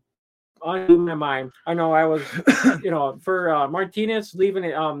blew my mind. I know I was, for Martinez leaving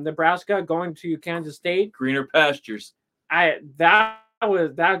Nebraska, going to Kansas State, greener pastures.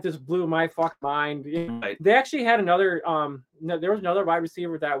 That just blew my fucking mind. Right. They actually had another there was another wide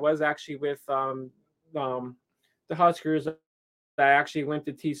receiver that was actually with the Huskers that actually went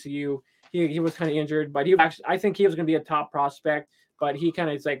to TCU. He was kind of injured, but I think he was going to be a top prospect, but he kind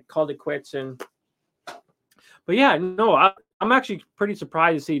of called it quits. But yeah, no, I'm actually pretty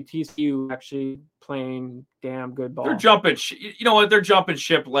surprised to see TCU actually playing damn good ball. They're jumping. You know what? They're jumping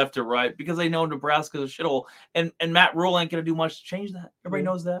ship left to right because they know Nebraska's a shithole, and Matt Rule ain't gonna do much to change that. Everybody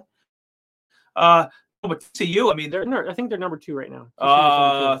knows that. But TCU, I mean, I think they're number 2 right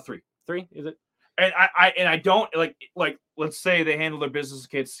now. 3. 3 is it? And I don't like. Let's say they handle their business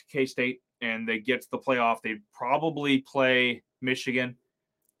against K-State and they get to the playoff. They probably play Michigan.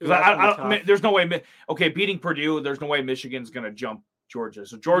 There's no way. Okay, beating Purdue, there's no way Michigan's gonna jump Georgia.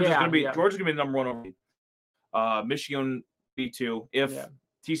 So Georgia's gonna be the number 1 over Michigan B2. If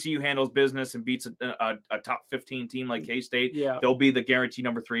TCU handles business and beats a top 15 team like K-State, they'll be the guaranteed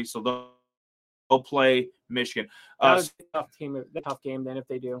number 3. So they'll play Michigan. That's a tough game then if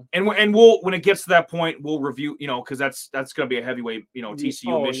they do. And we'll when it gets to that point, we'll review. Because that's gonna be a heavyweight.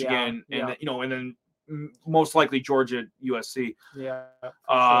 TCU, Michigan, and and then. Most likely Georgia, USC. Yeah.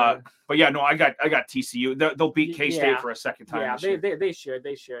 Sure. But yeah, no, I got TCU. They'll beat K-State for a second time. Yeah, they should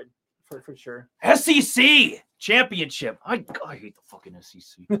for sure. SEC championship. I hate the fucking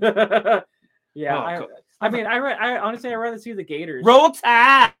SEC. Yeah, I honestly I'd rather see the Gators. Roll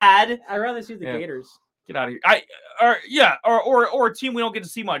Tide. I'd rather see the Gators. Get out of here. Or a team we don't get to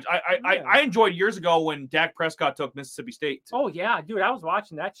see much. I enjoyed years ago when Dak Prescott took Mississippi State. Oh yeah, dude, I was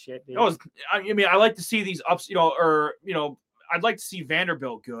watching that shit, dude. I like to see these ups, I'd like to see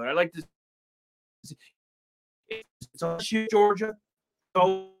Vanderbilt good. I'd like to see it's always Georgia.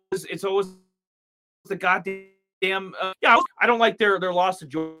 It's always the goddamn I don't like their loss to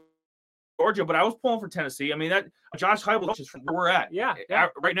Georgia, but I was pulling for Tennessee. I mean, that Josh Heupel is from where we're at. Yeah.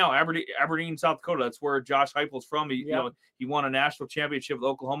 Right now, Aberdeen, South Dakota. That's where Josh Heupel's from. He won a national championship with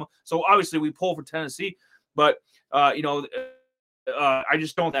Oklahoma. So obviously, we pull for Tennessee. But I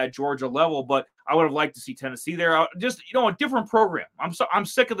just don't at Georgia level. But I would have liked to see Tennessee there. Just a different program. I'm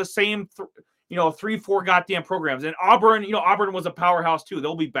sick of the same 3-4 goddamn programs. And Auburn, Auburn was a powerhouse too.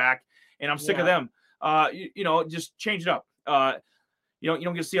 They'll be back, and I'm sick of them. Just change it up. You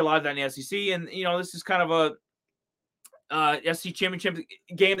don't get to see a lot of that in the SEC, and this is kind of a SEC championship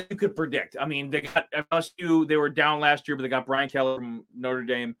game that you could predict. I mean, they got LSU. They were down last year, but they got Brian Kelly from Notre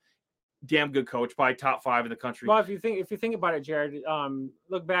Dame, damn good coach, probably top 5 in the country. Well, if you think about it, Jared,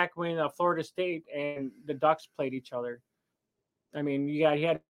 look back when Florida State and the Ducks played each other. I mean, he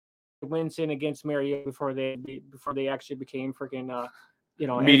had wins in against Mariota before they actually became freaking.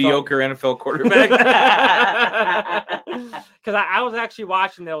 Mediocre NFL quarterback. Because I was actually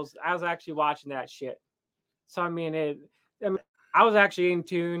watching those. I was actually watching that shit. So I was actually in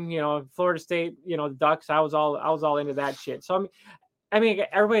tune. Florida State. The Ducks. I was all into that shit. So I mean,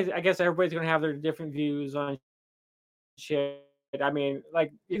 everybody's gonna have their different views on shit. I mean,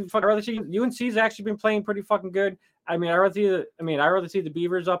 like I'd rather see UNC's actually been playing pretty fucking good. I mean, I'd rather see the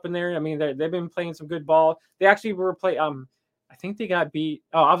Beavers up in there. I mean, they've been playing some good ball. They actually were I think they got beat.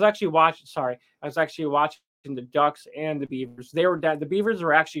 Oh, I was actually watching the Ducks and the Beavers. They were down. The Beavers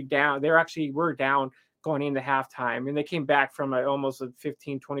were actually down. Were down going into halftime, and they came back from almost a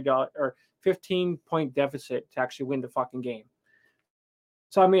 $15-20 or 15-point deficit to actually win the fucking game.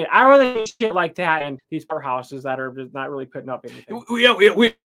 So I mean, I really shit like that, and these powerhouses that are just not really putting up anything. We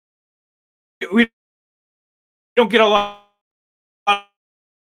don't get a lot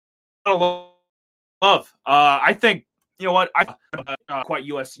of love. I think you know what quite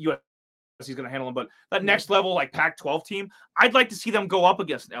USC is going to handle them, but that next level like Pac-12 team, I'd like to see them go up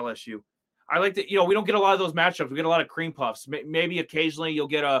against LSU. I like to, we don't get a lot of those matchups. We get a lot of cream puffs. Maybe occasionally you'll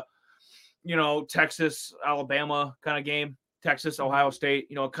get a, Texas, Alabama kind of game. Texas, Ohio State,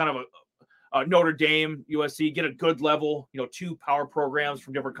 kind of a Notre Dame, USC, get a good level, 2 power programs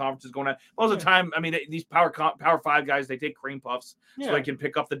from different conferences going on. Most of the time, I mean, these Power 5 guys, they take cream puffs so they can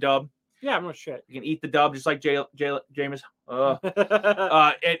pick up the dub. Yeah, no shit. You can eat the dub just like Jameis.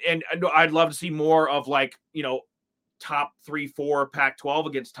 And I'd love to see more of top 3-4 Pac-12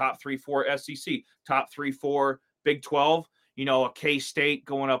 against top 3-4 SEC, top 3-4 Big 12, a K-State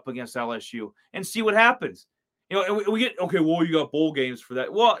going up against LSU and see what happens. And we get, okay, well, you got bowl games for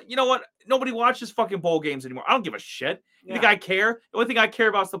that. Well, you know what? Nobody watches fucking bowl games anymore. I don't give a shit. You think I care? The only thing I care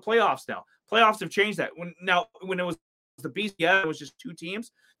about is the playoffs now. Playoffs have changed that. When it was the BCS, it was just 2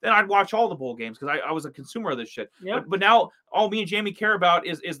 teams, then I'd watch all the bowl games because I was a consumer of this shit. Yep. But now all me and Jamie care about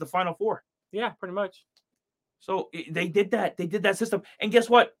is the Final Four. Yeah, pretty much. So they did that. They did that system. And guess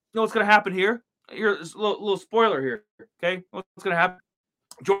what? You know what's going to happen here? Here's a little spoiler here, okay? What's going to happen?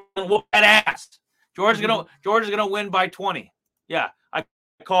 Jordan will whoop that ass. George is gonna win by 20. Yeah, I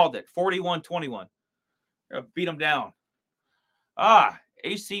called it. 41-21. Beat them down.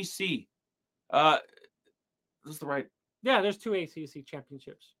 ACC. This is the right. Yeah, there's 2 ACC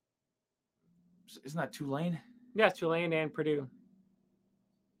championships. Isn't that Tulane? Yeah, Tulane and Purdue.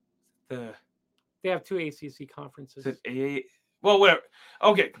 They have 2 ACC conferences. Well, whatever.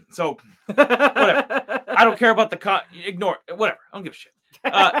 Okay, so whatever. I don't care about the ignore it. Whatever. I don't give a shit.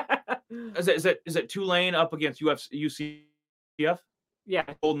 Is it Tulane up against UCF? Yeah.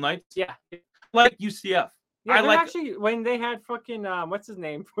 Golden Knights? Yeah. Like UCF. Yeah, I like actually when they had fucking what's his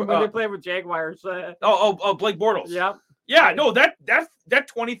name when they played with Jaguars. Blake Bortles. Yeah. Yeah, no, that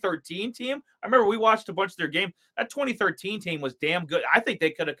 2013 team. I remember we watched a bunch of their game. That 2013 team was damn good. I think they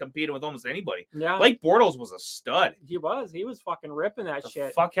could have competed with almost anybody. Yeah. Blake Bortles was a stud. He was fucking ripping that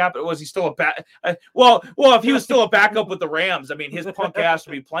shit. Fuck happened? Was he still a back? Well, if he was still a backup with the Rams, I mean, his punk ass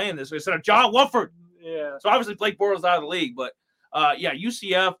would be playing this instead of John Wolford. Yeah. So obviously Blake Bortles out of the league, but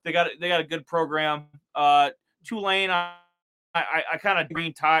UCF they got a good program. Tulane, I kind of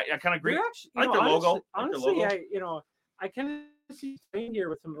green tie. I kind of green. Actually, I like their logo. Honestly, I kind of see Spain here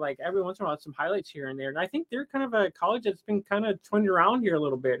with some every once in a while some highlights here and there, and I think they're kind of a college that's been kind of twined around here a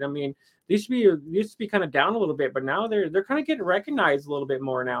little bit. I mean, they used to be kind of down a little bit, but now they're kind of getting recognized a little bit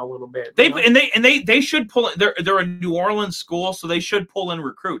more now a little bit. They should pull in. They're a New Orleans school, so they should pull in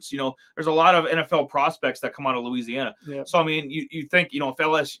recruits. There's a lot of NFL prospects that come out of Louisiana. Yeah. So I mean, you think if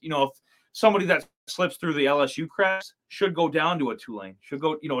LSU, if somebody that slips through the LSU cracks should go down to a Tulane, should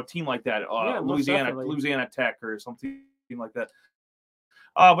go, a team like that, Louisiana Tech or something like that.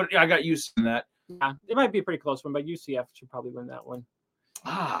 But yeah, I got used to that. Yeah, it might be a pretty close one, but UCF should probably win that one.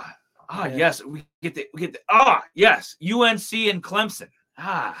 Yes, we get the yes, UNC and Clemson.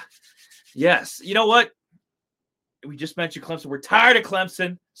 Yes. You know what? We just mentioned Clemson. We're tired of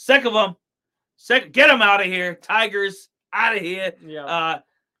Clemson. Sick of them. Get them out of here. Tigers out of here. Yeah.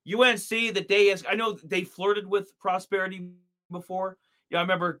 UNC, I know they flirted with prosperity before. Yeah, I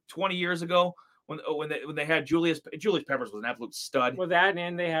remember 20 years ago when they had Julius Peppers was an absolute stud. Well, that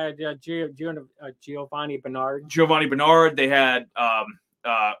and they had Giovanni Bernard. They had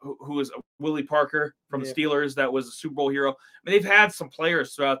who was Willie Parker from the Steelers that was a Super Bowl hero. I mean, they've had some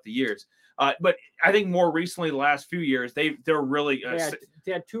players throughout the years. But I think more recently, the last few years, they're really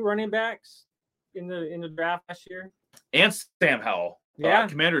they had 2 running backs in the draft last year. And Sam Howell. Yeah.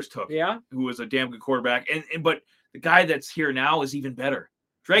 Commanders took. Yeah. Who was a damn good quarterback. But the guy that's here now is even better.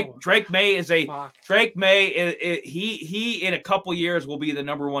 Drake May is he in a couple years will be the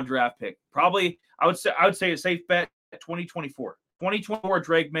number 1 draft pick. Probably I would say a safe bet 2024. 2024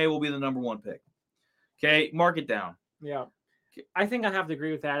 Drake May will be the number 1 pick. Okay, mark it down. Yeah. I think I have to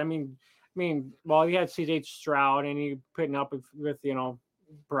agree with that. I mean, well, you had CJ Stroud and you putting up with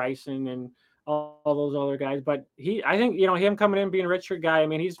Bryson and all those other guys, but I think him coming in being a redshirt guy. I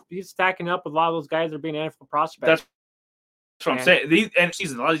mean, he's stacking up with a lot of those guys that are being NFL prospects. what I'm saying. These and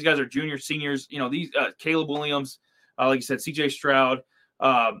season, a lot of these guys are juniors, seniors. These Caleb Williams, like you said, CJ Stroud,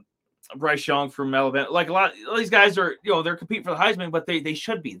 Bryce Young from Alabama. Like a lot of these guys are, they're competing for the Heisman, but they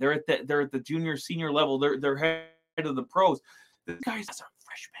should be. They're at the junior, senior level. They're head of the pros. This guy's a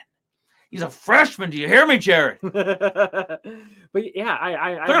freshman. He's a freshman. Do you hear me, Jared? But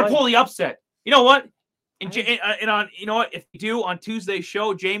yeah, they're gonna pull the upset. You know what? And on, if you do on Tuesday's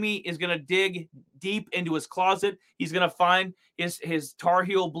show, Jamie is gonna dig deep into his closet. He's gonna find his Tar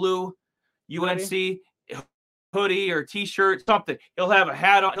Heel blue UNC hoodie or T-shirt, something. He'll have a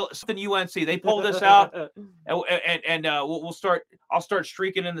hat on, something UNC. They pull this out, and we'll start. I'll start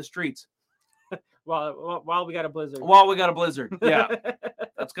streaking in the streets while we got a blizzard. While we got a blizzard, yeah,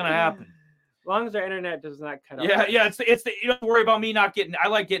 that's gonna happen. As long as our internet does not cut off. Yeah. It's the you don't worry about me not getting. I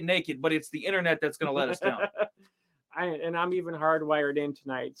like getting naked, but it's the internet that's gonna let us down. I'm even hardwired in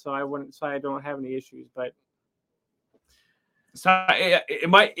tonight, so I don't have any issues. But so it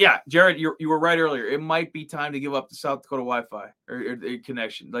might. Yeah, Jared, you were right earlier. It might be time to give up the South Dakota Wi-Fi or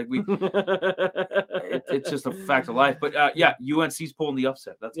connection. Like it's just a fact of life. But UNC's pulling the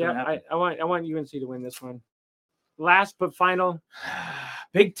upset. That's gonna happen. I want UNC to win this one. Last but final.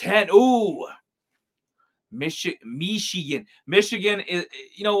 Big Ten. Ooh, Michigan. Michigan is.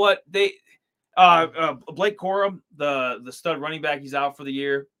 You know what they? Blake Corum, the stud running back, he's out for the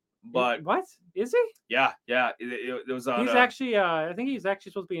year. But what is he? Yeah. It was on. He's actually. I think he's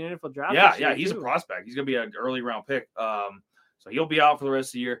actually supposed to be an NFL draft. Yeah. He's a prospect. He's gonna be an early round pick. So he'll be out for the rest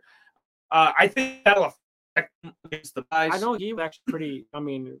of the year. I think that'll affect the guys. I know he was actually pretty. I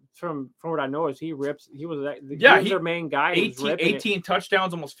mean, from what I know, is he rips. He was their main guy. 18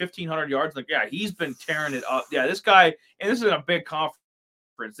 touchdowns, almost 1,500 yards. Like, yeah, he's been tearing it up. Yeah, this guy, and this is a big conference.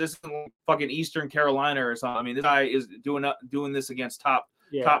 This isn't fucking Eastern Carolina or something. I mean, this guy is doing this against top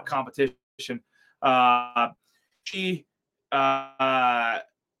competition. I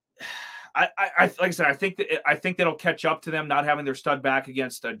like I said, I think that'll catch up to them not having their stud back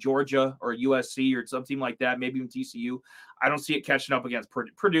against Georgia or USC or some team like that, maybe even TCU. I don't see it catching up against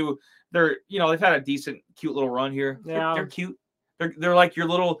Purdue. They're they've had a decent, cute little run here. Yeah. They're cute. They're like your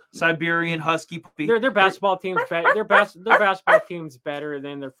little Siberian husky puppy. Their basketball team's better. Their basketball team's better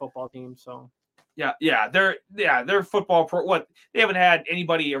than their football team. So. Yeah, they're football pro. What, they haven't had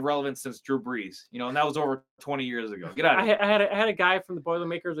anybody irrelevant since Drew Brees, and that was over 20 years ago. Get out of here. I had a guy from the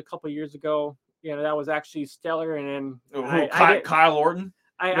Boilermakers a couple of years ago. That was actually stellar. And then Kyle Orton.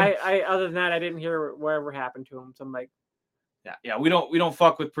 I other than that, I didn't hear whatever happened to him. So I'm like, yeah, we don't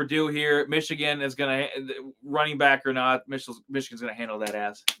fuck with Purdue here. Michigan is gonna, running back or not, Michigan's gonna handle that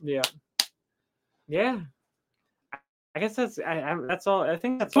ass. Yeah. I guess that's all. I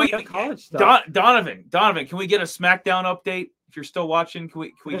think that's all college stuff. Donovan, can we get a SmackDown update? If you're still watching, can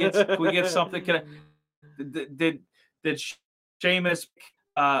we get something? Did Sheamus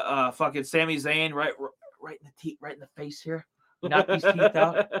fucking Sami Zayn right in the face here? Knock these teeth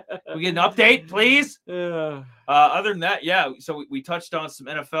out. Can we get an update, please? Other than that, so we touched on some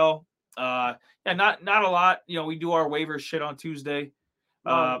NFL. Not a lot. We do our waiver shit on Tuesday.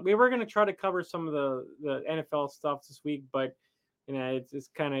 We were going to try to cover some of the NFL stuff this week, but it's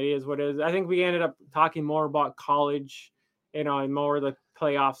kind of is what it is. I think we ended up talking more about college, and more of the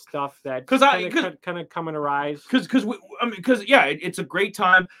playoff stuff that kind of coming to rise. Because it's a great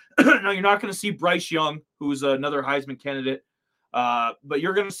time. Now you're not going to see Bryce Young, who's another Heisman candidate, but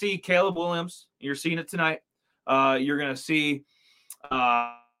you're going to see Caleb Williams. You're seeing it tonight. You're going to see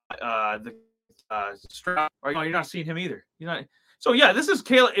the Stroud. No, you're not seeing him either. You're not. So yeah, this is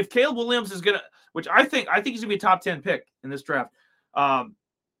Caleb. If Caleb Williams is gonna, which I think he's gonna be a top 10 pick in this draft,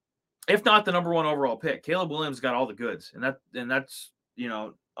 if not the number 1 overall pick. Caleb Williams got all the goods, and that's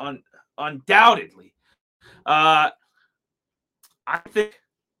undoubtedly. I think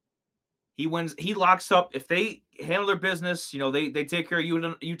he wins. He locks up if they handle their business. They take care of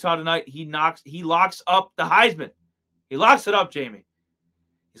Utah tonight. He locks up the Heisman. He locks it up, Jamie.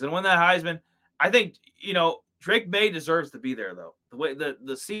 He's gonna win that Heisman. I think Drake May deserves to be there, though. The way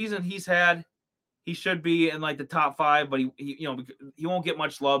the season he's had, he should be in like the top 5, but he won't get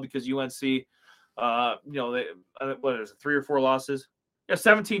much love because UNC, what is it, 3 or 4 losses? Yeah,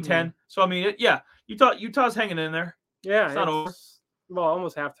 17-10. Mm-hmm. So I mean, Utah's hanging in there. Yeah, it's not over. Well,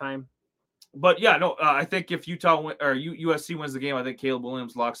 almost halftime. But yeah, no, I think if USC wins the game, I think Caleb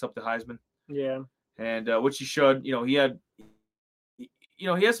Williams locks up the Heisman. Yeah, and which he should. He had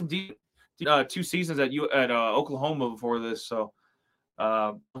some deep. 2 seasons at Oklahoma before this, so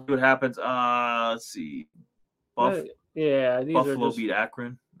what happens? Let's see. Buffalo beat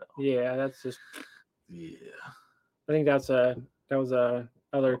Akron. No. Yeah, that's just. Yeah, I think that was a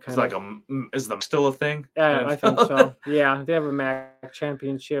other It's kind like of. is the still a thing? Yeah, I think so. Yeah, they have a MAC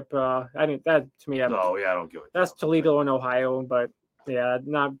championship. I think that to me, Oh yeah, I don't give it. that's Toledo in Ohio, but yeah,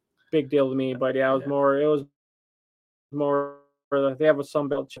 not big deal to me. But yeah, it was more. It was more. They have a Sun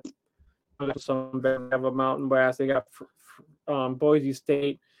Belt. Sun Belt. They have a Mountain West. They got Boise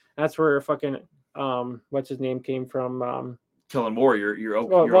State. That's where fucking what's his name came from. Kellen Moore, your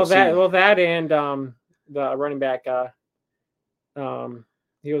well that and the running back.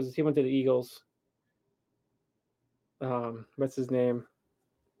 He went to the Eagles. What's his name?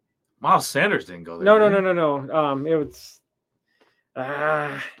 Miles Sanders didn't go there. No. It was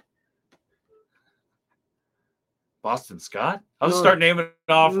Boston Scott. I'll start naming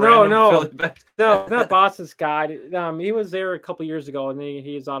off. No, not Boston Scott. He was there a couple years ago, and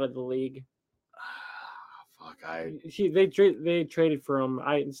he's out of the league. Fuck, they traded for him.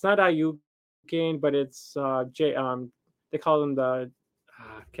 It's not IU game, but it's they call him the.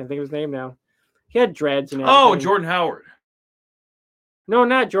 Can't think of his name now. He had dreads and everything. Oh, Jordan Howard. No,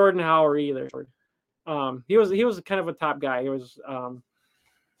 not Jordan Howard either. He was kind of a top guy. He was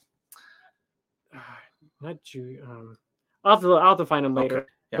not you. I'll have to find him later. Okay.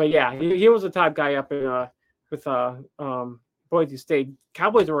 Yeah. But yeah, he was a top guy up in with Boise State.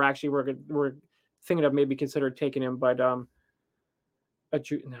 Cowboys were thinking of maybe consider taking him, but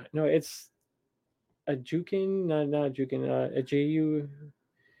it's a Jukin, not Jukin, a JU.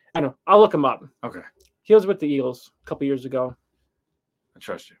 I don't know. I'll look him up. Okay. He was with the Eagles a couple years ago. I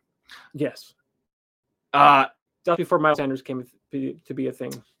trust you. Yes. That's before Miles Sanders came to be a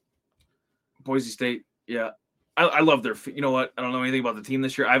thing. Boise State, yeah. I love their. You know what? I don't know anything about the team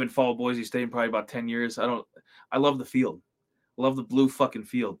this year. I haven't followed Boise State in probably about 10 years. I love the field. I love the blue fucking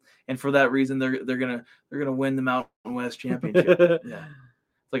field, and for that reason, they're gonna win the Mountain West championship. Yeah.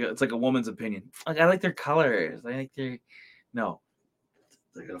 It's like a woman's opinion. Like, I like their colors. I like their no.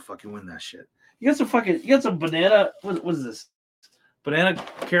 They're gonna fucking win that shit. You got some banana. What is this? Banana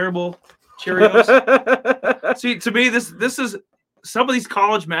Caribou Cheerios. See, to me, this is some of these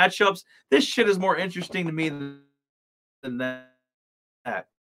college matchups. This shit is more interesting to me than that. You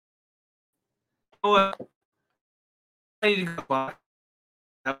know what? I need to go buy.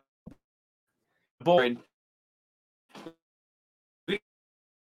 Boring. We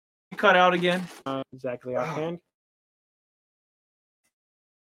cut out again. Exactly offhand.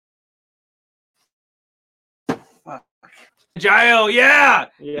 Gio, yeah.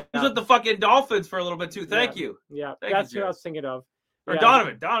 He was with the fucking Dolphins for a little bit too. Thank you. Yeah, that's who I was thinking of. Or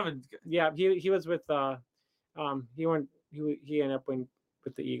Donovan. Yeah, he was with he ended up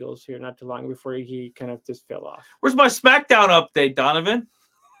with the Eagles here not too long before he kind of just fell off. Where's my SmackDown update, Donovan?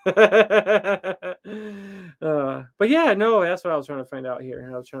 But yeah, no, that's what I was trying to find out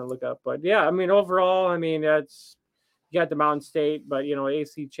here. I was trying to look up, but yeah, I mean, overall, I mean, that's you got the Mountain State, but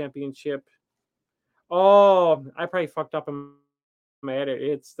AC championship. Oh, I probably fucked up in my edit.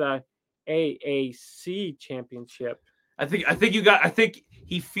 It's the AAC championship. I think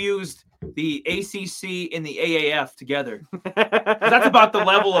he fused the ACC and the AAF together. That's about the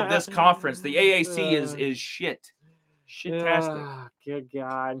level of this conference. The AAC is shit. Shit-tastic. Good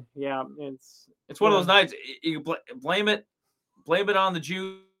God. Yeah, it's one of those nights you blame it on the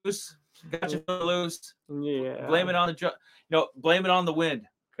juice. Got you loose. Yeah. Blame it on blame it on the wind.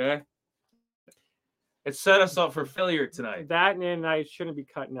 Okay. It set us up for failure tonight. That and I shouldn't be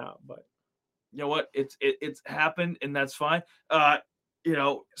cutting out, but you know what? It's happened, and that's fine.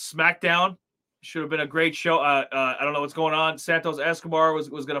 SmackDown should have been a great show. I don't know what's going on. Santos Escobar was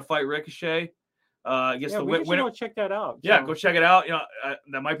going to fight Ricochet. I guess the winner. Go check that out. Yeah, go check it out.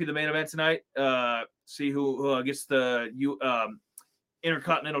 That might be the main event tonight. See who gets the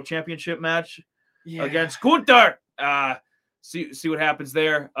Intercontinental Championship match against Gunther. See what happens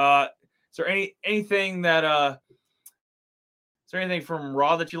there. Is there anything that is there anything from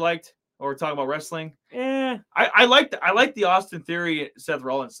Raw that you liked, or talking about wrestling? I liked the Austin Theory Seth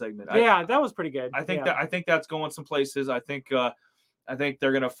Rollins segment. That was pretty good. I think that's going some places. I think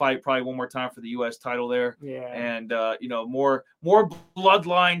they're gonna fight probably one more time for the U.S. title there. Yeah, and more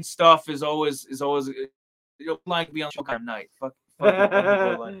bloodline stuff is always like be on Showtime night. Fuck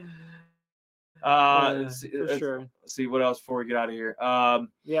bloodline. For sure. Let's see what else before we get out of here. I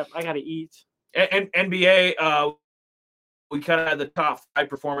gotta eat. And NBA, we kind of had the top 5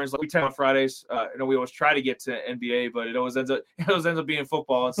 performers. Like we tell on Fridays. We always try to get to NBA, but it always ends up being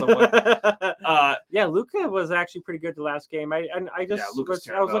football in some way. Luka was actually pretty good the last game. I was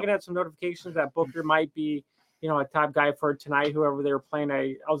looking at some notifications that Booker might be, a top guy for tonight. Whoever they were playing,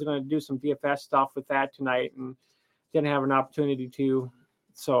 I was going to do some DFS stuff with that tonight and didn't have an opportunity to.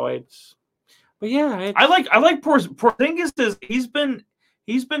 So it's. But yeah, I like Porzingis. He's been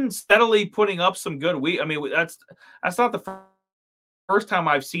he's been steadily putting up some good week. I mean, that's not the first time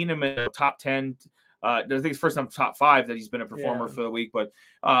I've seen him in the top 10. I think it's first time top 5 that he's been a performer for the week. But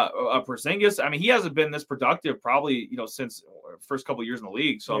Porzingis, I mean, he hasn't been this productive probably, since first couple of years in the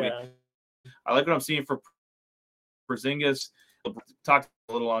league. So, I mean, I like what I'm seeing for Porzingis. Talked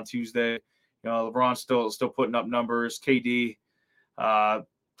a little on Tuesday. LeBron's still putting up numbers. KD,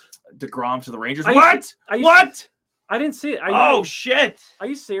 DeGrom to the Rangers. What? I didn't see it. Shit. Are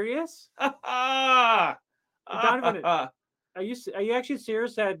you serious? Donovan, are you actually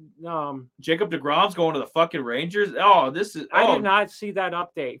serious that Jacob DeGrom's going to the fucking Rangers? I did not see that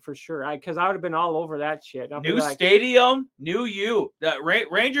update for sure. Because I would have been all over that shit. New stadium, new you. The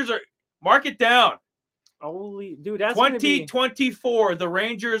Rangers are mark it down. Holy dude, that's 2024. The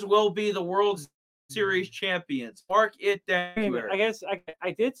Rangers will be the World Series champions. Mark it down. I guess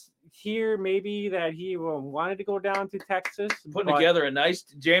I did hear maybe that he wanted to go down to Texas. Together a nice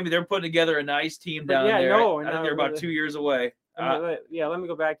Jamie. They're putting together a nice team down there. I think they're about 2 years away. Let me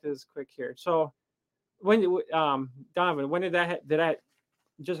go back to this quick here. So, when Donovan, when did that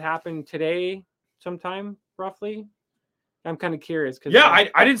just happen today? Sometime roughly. I'm kind of curious because I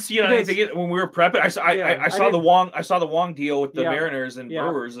didn't see anything when we were prepping. I saw the Wong deal with the Mariners and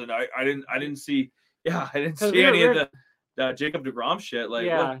Brewers, and I didn't see any of the Jacob DeGrom shit.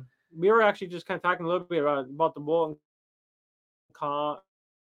 We were actually just kind of talking a little bit about the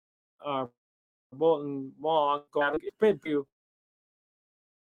Bolton Wong going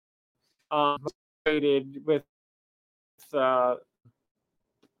traded with the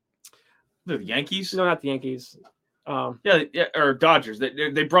Yankees. No, not the Yankees. Or Dodgers.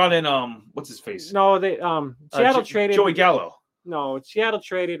 They brought in what's his face? No, they Seattle traded Joey Gallo. No, Seattle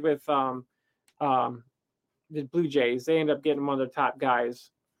traded with the Blue Jays. They ended up getting one of the top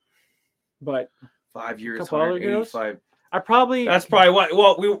guys. But 5 years, 185. That's probably why.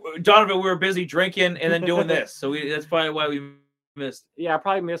 Well, Donovan, we were busy drinking and then doing this, so that's probably why we missed. Yeah, I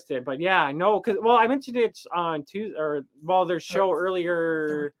probably missed it, but I know because I mentioned it on Tuesday their show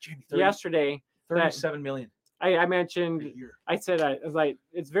earlier yesterday. 37 million. I mentioned. I said I was like,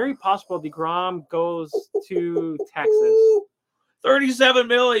 it's very possible DeGrom goes to Texas. 37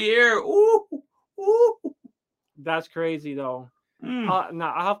 million a year. Ooh. That's crazy though.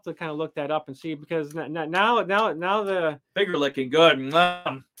 Now I'll have to kind of look that up and see because now the finger licking good.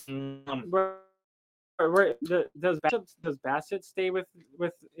 Does Bassett stay with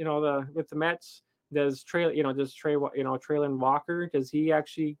the Mets? Does Traylon Walker, does he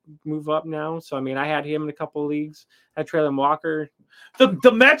actually move up now? So I mean, I had him in a couple of leagues. I had Traylon Walker.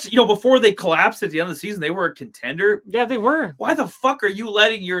 The Mets, before they collapsed at the end of the season, they were a contender. Yeah, they were. Why the fuck are you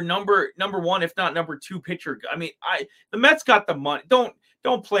letting your number one, if not number 2 pitcher? I mean, the Mets got the money. Don't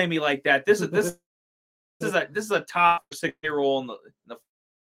play me like that. This is a top 6 payroll in the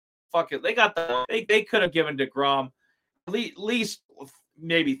fuck it. They got they could have given DeGrom at least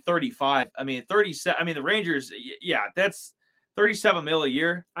maybe 35. I mean, 37. I mean, the Rangers, that's 37 mil a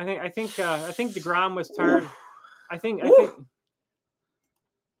year. I think DeGrom was tired. I think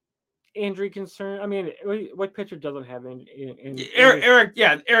injury concern. I mean, what pitcher doesn't have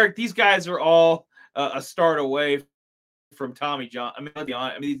Eric, these guys are all a start away from Tommy John. I mean, let's be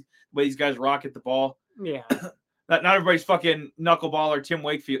honest. I mean, the way these guys rocket the ball. Yeah. Not everybody's fucking knuckleballer Tim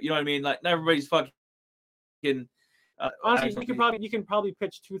Wakefield. You know what I mean? Like, not everybody's fucking. Honestly, you can probably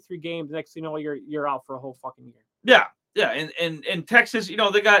pitch 2-3 games. Next thing you know, you're out for a whole fucking year. Yeah, and Texas, they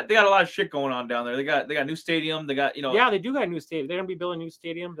got a lot of shit going on down there. They got a new stadium. They got Yeah, they do got a new stadium. They're gonna be building a new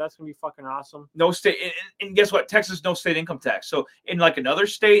stadium. That's gonna be fucking awesome. No state, and guess what? Texas no state income tax. So in like another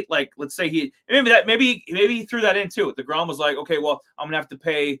state, like let's say maybe he threw that in too. DeGrom was like, okay, well, I'm gonna have to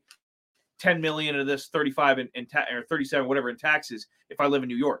pay $10 million of this 35 or 37 whatever in taxes if I live in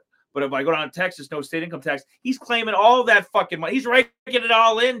New York. But if I go down to Texas, no state income tax. He's claiming all that fucking money. He's raking it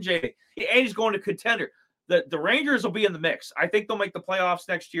all in, Jay. And he's going to contender. The Rangers will be in the mix. I think they'll make the playoffs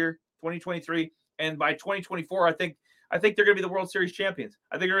next year, 2023. And by 2024, I think they're going to be the World Series champions.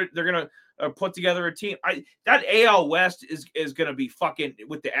 I think they're going to put together a team. That AL West is going to be fucking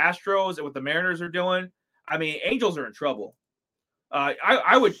with the Astros and what the Mariners are doing. I mean, Angels are in trouble.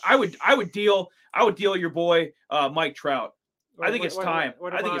 I would deal your boy Mike Trout. I think it's time.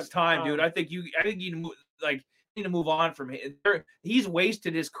 I think it's time, dude. I think you need to move on from him. He's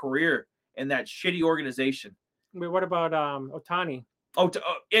wasted his career in that shitty organization. Wait, what about Ohtani?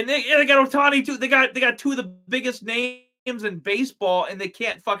 And they got Ohtani too. They got 2 of the biggest names in baseball, and they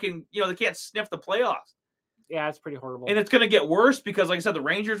can't fucking they can't sniff the playoffs. Yeah, it's pretty horrible. And it's gonna get worse because, like I said, the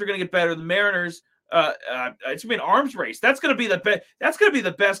Rangers are gonna get better. The Mariners. It's gonna be an arms race. That's gonna be the best. That's gonna be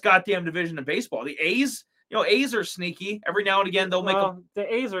the best goddamn division in baseball. The A's. A's are sneaky. Every now and again, they'll make them.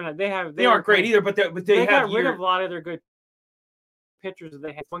 The A's are not. They aren't great either, but they have got rid of a lot of their good pitchers.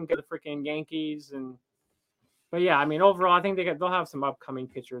 They had one guy, the freaking Yankees, but yeah, I mean, overall, I think they'll have some upcoming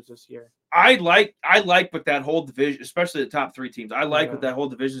pitchers this year. I like what that whole division, especially the top 3 teams. I like what that whole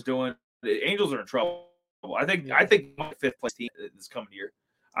division's doing. The Angels are in trouble. I think my 5th place team this coming year.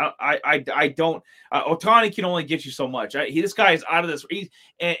 I don't. Ohtani can only get you so much. This guy is out of this.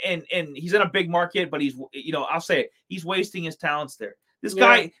 And he's in a big market, but he's I'll say it. He's wasting his talents there. This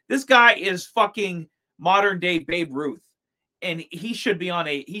guy is fucking modern day Babe Ruth, and he should be on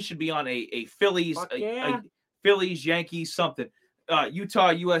a Phillies a Phillies Yankees something.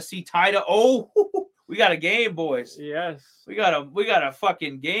 Utah USC tied up. Oh, we got a game, boys. Yes, we got a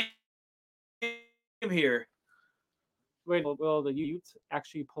fucking game here. Wait, will the Utes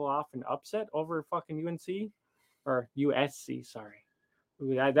actually pull off an upset over fucking UNC or USC? Sorry,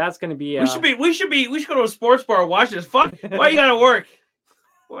 that's going to be. We should go to a sports bar and watch this. Fuck, why you got to work?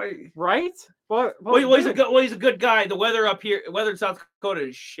 Why? Right? Well, he's a good guy. The weather up here, weather in South Dakota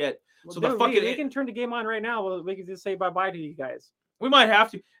is shit. Well, so we can turn the game on right now. We can just say bye to you guys. We might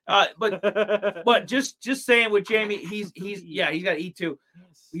have to, but just saying with Jamie, he's got E2.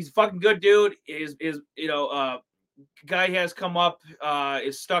 He's a fucking good dude. Guy has come up,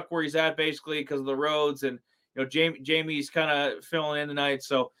 is stuck where he's at basically because of the roads, and Jamie's kind of filling in tonight.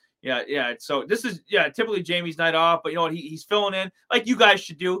 So yeah. So this is typically Jamie's night off, but you know what? He's filling in like you guys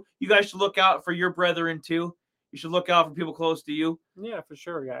should do. You guys should look out for your brethren too. You should look out for people close to you. Yeah, for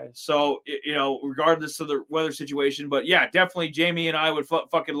sure, guys. So, regardless of the weather situation, but yeah, definitely Jamie and I would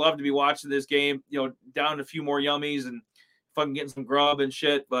fucking love to be watching this game, down a few more yummies and fucking getting some grub and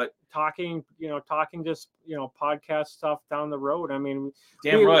shit. But talking just, podcast stuff down the road. I mean,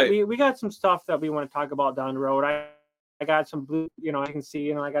 we got some stuff that we want to talk about down the road. I got some blue, I can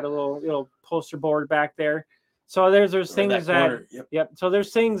see, I got a little poster board back there. So there's things that, yep. So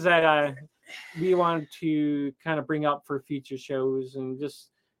there's things that, we want to kind of bring up for future shows and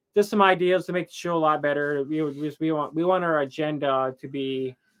just some ideas to make the show a lot better. We want our agenda to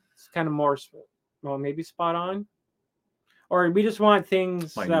be kind of more, maybe spot on, or we just want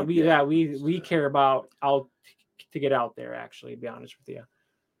things that we care about out to get out there. Actually, to be honest with you,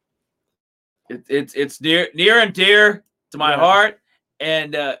 it's near and dear to my heart,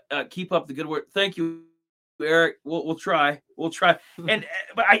 and keep up the good work. Thank you, Eric. We'll try. And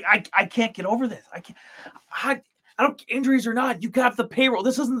but I can't get over this. I don't, injuries or not. You got the payroll.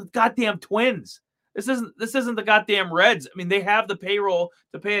 This isn't the goddamn Twins. This isn't the goddamn Reds. I mean, they have the payroll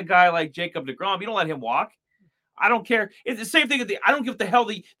to pay a guy like Jacob deGrom. You don't let him walk. I don't care. It's the same thing. I don't give the hell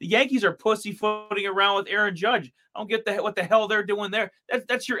the Yankees are pussyfooting around with Aaron Judge. I don't get what the hell they're doing there.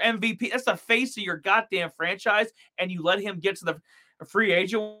 That's your MVP. That's the face of your goddamn franchise, and you let him get to the free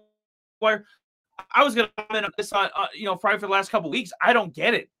agent wire. I was going to comment on this on probably for the last couple of weeks. I don't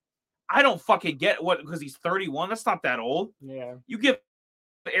get it. I don't fucking get it. Because he's 31. That's not that old. Yeah. You give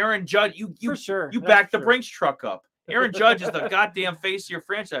Aaron Judge, you for sure. You back the Brinks truck up. Aaron Judge is the goddamn face of your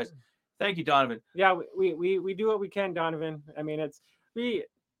franchise. Thank you, Donovan. Yeah, we do what we can, Donovan. I mean, it's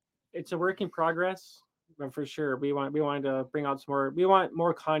a work in progress, but for sure we want to bring out some more. We want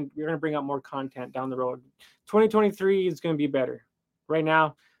more we're going to bring out more content down the road. 2023 is going to be better. Right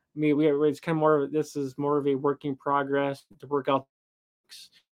now, it's kind of more. This is more of a work in progress to work out.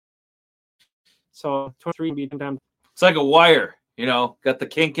 So 23 be time. It's like a wire, got the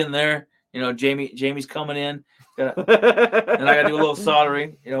kink in there. Jamie's coming in, and I got to do a little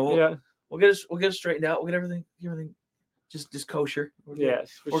soldering. We'll get it straightened out. We'll get everything just kosher.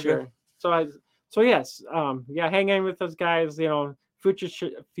 Yes, for sure. Good. So yes, hang in with those guys.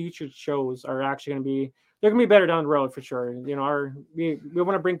 Future shows are actually going to be. They're gonna be better down the road for sure. We want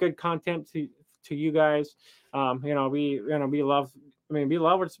to bring good content to you guys. We love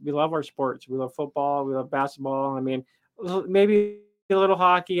our sports. We love football. We love basketball. I mean, maybe a little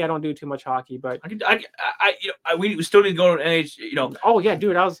hockey. I don't do too much hockey, but we still need to go to NH. Oh yeah,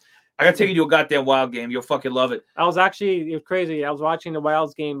 dude. I gotta take you to a goddamn Wild game. You'll fucking love it. It was crazy. I was watching the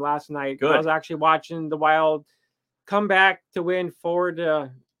Wild's game last night. Good. I was actually watching the Wild come back to win 4-2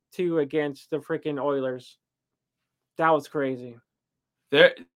 against the freaking Oilers. That was crazy.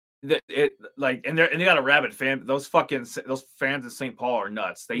 And they got a rabid fan. Those fans in St. Paul are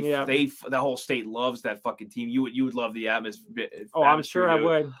nuts. The whole state loves that fucking team. You would love the atmosphere. Oh, I'm sure I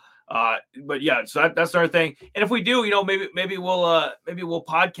would. But yeah, so that's our thing. And if we do, maybe we'll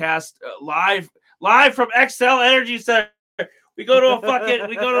podcast live from XL Energy Center. We go to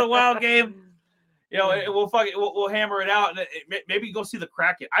a Wild game. You know, we'll hammer it out, and maybe go see the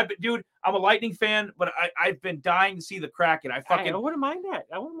Kraken. Dude, I'm a Lightning fan, but I've been dying to see the Kraken. I wouldn't mind that.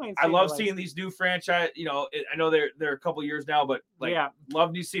 I wouldn't mind. I love seeing these new franchise. You know, I know they're a couple years now, but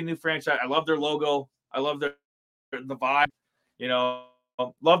love to see new franchise. I love their logo. I love the vibe. You know,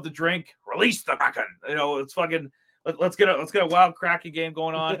 love the drink. Release the Kraken. You know, it's fucking. Let's get a wild Kraken game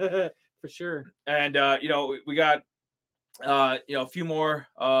going on for sure. And you know, we got you know, a few more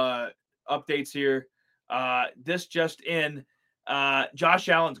updates here. This just in, Josh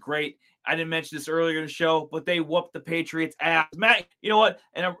Allen's great. I didn't mention this earlier in the show, but they whooped the Patriots' ass. Matt, you know what?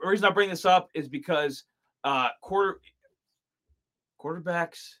 And the reason I bring this up is because quarterbacks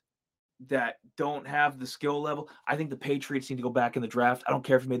that don't have the skill level, I think the Patriots need to go back in the draft. I don't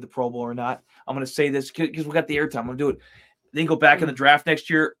care if he made the Pro Bowl or not. I'm going to say this because we got the airtime. I'm going to do it. They can go back in the draft next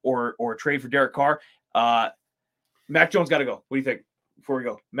year or trade for Derek Carr. Mac Jones got to go. What do you think before we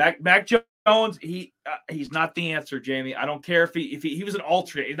go? Mac Jones, he's not the answer, Jamie. I don't care if he was an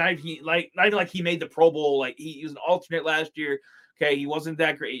alternate. It's not even like he made the Pro Bowl. Like he was an alternate last year. Okay, he wasn't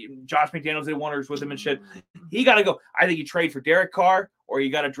that great. Josh McDaniels did wonders with him and shit. He got to go. I think you trade for Derek Carr or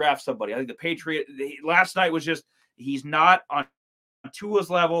you got to draft somebody. I think the Patriot last night was just he's not on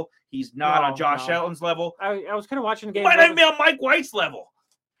Tua's level. He's not on Josh Allen's level. I was kind of watching the game. He might even be on Mike White's level.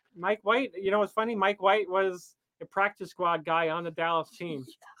 Mike White, you know what's funny? Mike White was a practice squad guy on the Dallas team.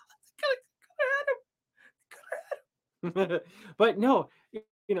 But no,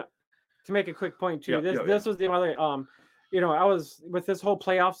 you know, to make a quick point too, this was the other you know, I was with this whole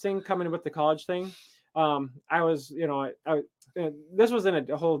playoffs thing coming with the college thing. I was, you know, this was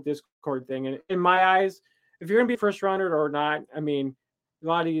in a whole Discord thing, and in my eyes, if you're gonna be first rounder or not, I mean, a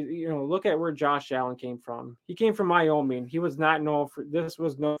lot of you know, look at where Josh Allen came from. He came from Wyoming. He was not known for this.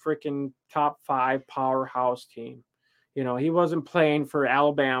 Was no freaking top 5 powerhouse team. You know, he wasn't playing for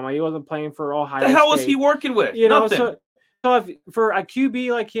Alabama. He wasn't playing for Ohio State. The hell was he working with? You know, Nothing. so if, for a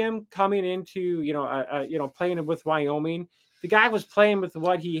QB like him coming into, you know, playing with Wyoming, the guy was playing with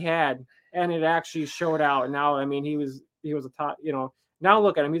what he had, and it actually showed out. And now, I mean, he was a top. You know, now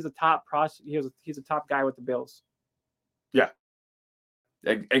look at him. He's a top he's a top guy with the Bills. Yeah.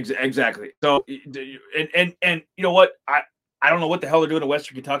 Exactly. So, and you know what? I don't know what the hell they're doing in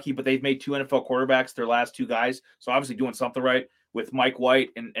Western Kentucky, but they've made 2 NFL quarterbacks their last 2 guys. So obviously doing something right with Mike White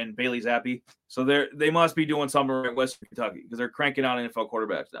and Bailey Zappi. So they must be doing something right in Western Kentucky because they're cranking out NFL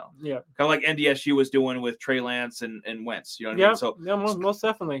quarterbacks now. Yeah. Kind of like NDSU was doing with Trey Lance and Wentz. You know what I mean? So yeah, most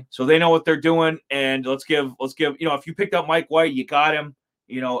definitely. So they know what they're doing, and let's give you know, if you picked up Mike White, you got him.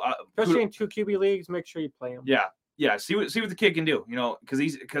 You know, especially in 2 QB leagues, make sure you play him. Yeah, see what the kid can do, you know, because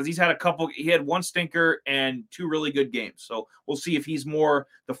he's had he had 1 stinker and 2 really good games. So we'll see if he's more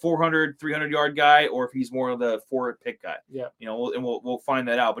the 300 yard guy or if he's more of the 4 pick guy. Yeah, you know, we'll find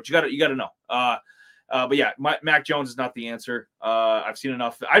that out. But you got to know. But yeah, Mac Jones is not the answer. I've seen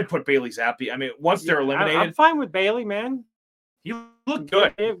enough. I'd put Bailey Zappi. I mean, once they're eliminated, I'm fine with Bailey, man. He looked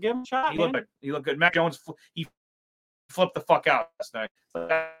good. Give him a shot. He looked good. Mac Jones, he flipped the fuck out last night.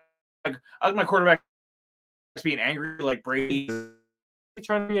 Like my quarterback being angry like Brady,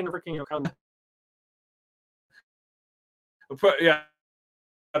 trying to be in freaking yeah.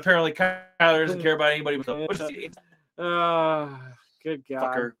 Apparently, Kyler doesn't care about anybody. But good God.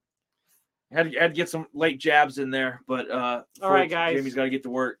 Fucker. Had to get some late jabs in there, but all right, guys. Jamie's got to get to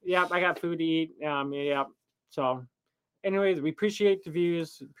work. Yeah, I got food to eat. Yeah. So, anyways, we appreciate the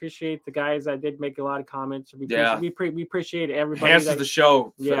views. Appreciate the guys that did make a lot of comments. We appreciate everybody. Enhances the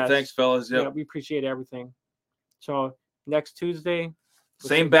show. Yes. Thanks, fellas. Yep. Yeah, we appreciate everything. So next Tuesday.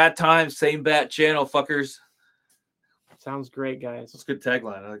 Same bat time, same bat channel, fuckers. Sounds great, guys. That's a good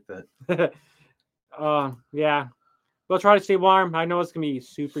tagline. I like that. Yeah. We'll try to stay warm. I know it's gonna be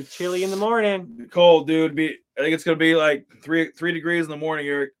super chilly in the morning. Cold, dude. I think it's gonna be like 3 degrees in the morning,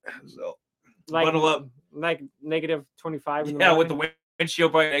 Eric. So bundle up. Like negative 25 in the morning. Yeah, with the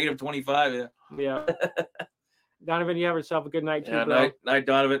windshield probably negative 25. Yeah. Donovan, you have yourself a good night too, yeah, bro. Night,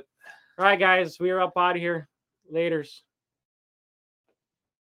 Donovan. All right, guys. We are up out of here. Laters.